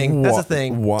 That's a thing. That's a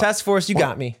thing. What? Task Force, you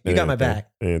got me. You got my back.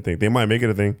 I didn't think they might make it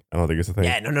a thing. I don't think it's a thing.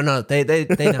 Yeah, no. They know.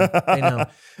 They know.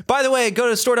 By the way, go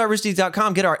to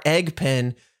store.roosterteeth.com, get our egg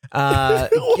pen. Why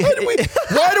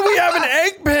do we have an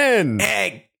egg pen?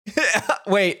 Egg.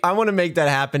 Wait, I want to make that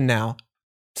happen now.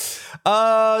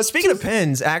 Speaking of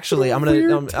pens, actually,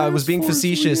 I was being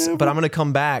facetious, but I'm gonna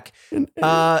come back.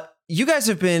 You guys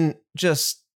have been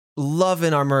just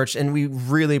loving our merch, and we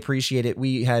really appreciate it.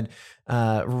 We had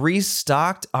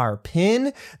restocked our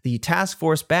pin, the Task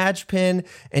Force badge pin,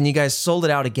 and you guys sold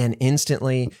it out again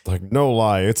instantly. Like, no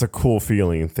lie, it's a cool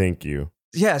feeling. Thank you.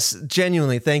 Yes,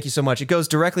 genuinely, thank you so much. It goes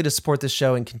directly to support this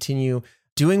show and continue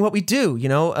doing what we do. You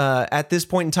know, at this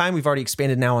point in time, we've already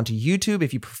expanded now onto YouTube.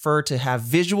 If you prefer to have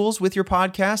visuals with your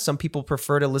podcast, some people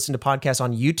prefer to listen to podcasts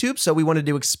on YouTube, so we wanted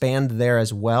to expand there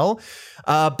as well.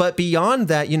 But beyond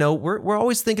that, you know, we're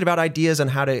always thinking about ideas on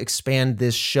how to expand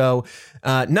this show,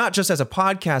 not just as a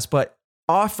podcast, but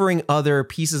offering other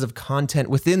pieces of content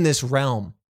within this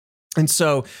realm. And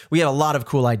so we had a lot of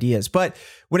cool ideas. But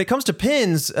when it comes to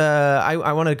pins,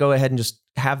 I want to go ahead and just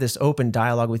have this open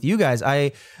dialogue with you guys.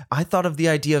 I thought of the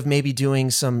idea of maybe doing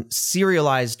some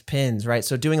serialized pins, right?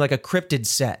 So doing like a cryptid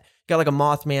set. Got like a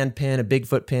Mothman pin, a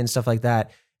Bigfoot pin, stuff like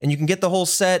that. And you can get the whole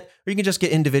set, or you can just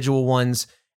get individual ones.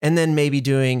 And then maybe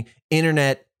doing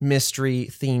internet mystery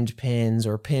themed pins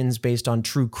or pins based on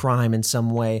true crime in some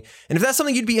way. And if that's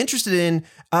something you'd be interested in,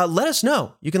 let us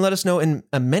know. You can let us know in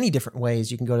many different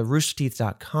ways. You can go to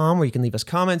roosterteeth.com where you can leave us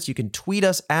comments. You can tweet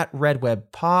us at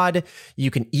RedWebPod. You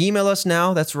can email us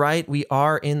now. That's right. We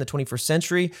are in the 21st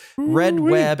century.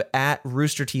 RedWeb at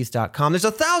roosterteeth.com. There's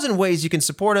 1,000 ways you can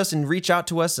support us and reach out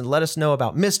to us and let us know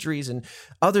about mysteries and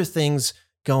other things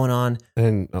going on.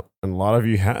 And a lot of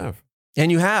you have. And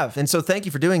you have. And so thank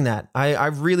you for doing that. I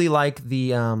really like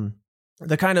the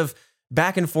kind of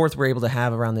back and forth we're able to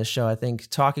have around this show. I think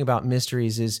talking about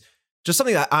mysteries is just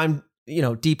something that I'm,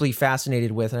 deeply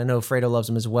fascinated with. And I know Fredo loves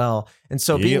them as well. And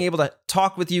so being able to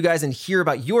talk with you guys and hear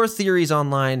about your theories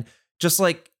online, just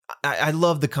like I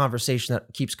love the conversation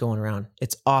that keeps going around.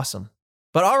 It's awesome.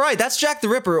 But all right, that's Jack the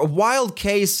Ripper, a wild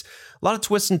case, a lot of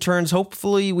twists and turns.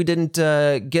 Hopefully we didn't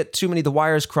get too many of the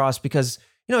wires crossed because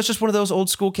it's just one of those old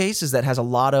school cases that has a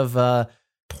lot of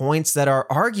points that are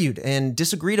argued and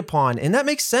disagreed upon. And that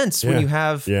makes sense when you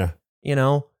have,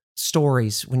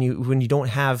 stories, when you don't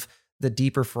have the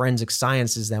deeper forensic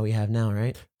sciences that we have now,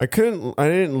 right? I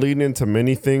didn't lean into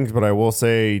many things, but I will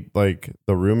say like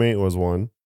the roommate was one.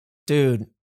 Dude,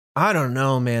 I don't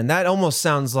know, man. That almost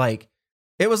sounds like,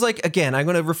 it was like, again, I'm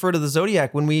going to refer to the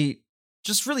Zodiac when we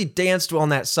just really danced on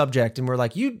that subject and we're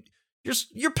like,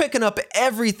 You're picking up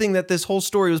everything that this whole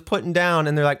story was putting down,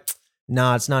 and they're like,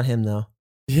 "Nah, it's not him though."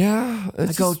 Yeah,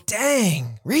 I go,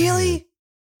 "Dang, really,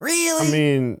 really?" I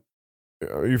mean,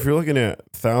 if you're looking at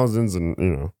thousands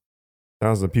and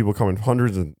thousands of people coming,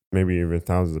 hundreds and maybe even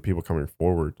thousands of people coming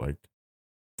forward, like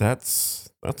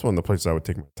that's one of the places I would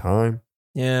take my time.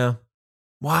 Yeah,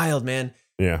 wild, man.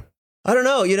 Yeah, I don't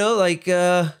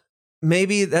know.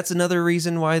 Maybe that's another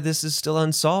reason why this is still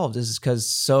unsolved is because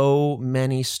so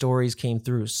many stories came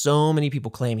through. So many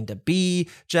people claiming to be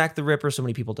Jack the Ripper. So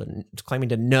many people claiming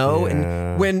to know. Yeah.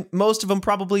 And when most of them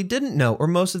probably didn't know, or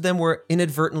most of them were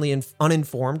inadvertently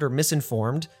uninformed or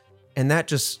misinformed. And that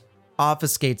just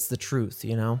obfuscates the truth,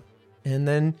 And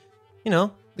then,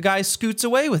 the guy scoots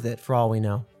away with it for all we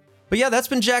know. But yeah, that's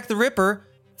been Jack the Ripper.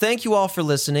 Thank you all for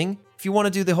listening. If you want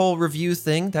to do the whole review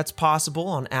thing, that's possible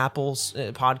on Apple's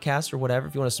podcast or whatever.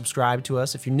 If you want to subscribe to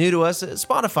us, if you're new to us,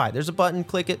 Spotify, there's a button,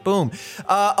 click it, boom.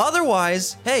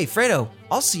 Otherwise, hey, Fredo,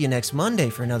 I'll see you next Monday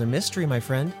for another mystery, my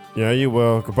friend. Yeah, you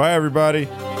will. Goodbye, everybody.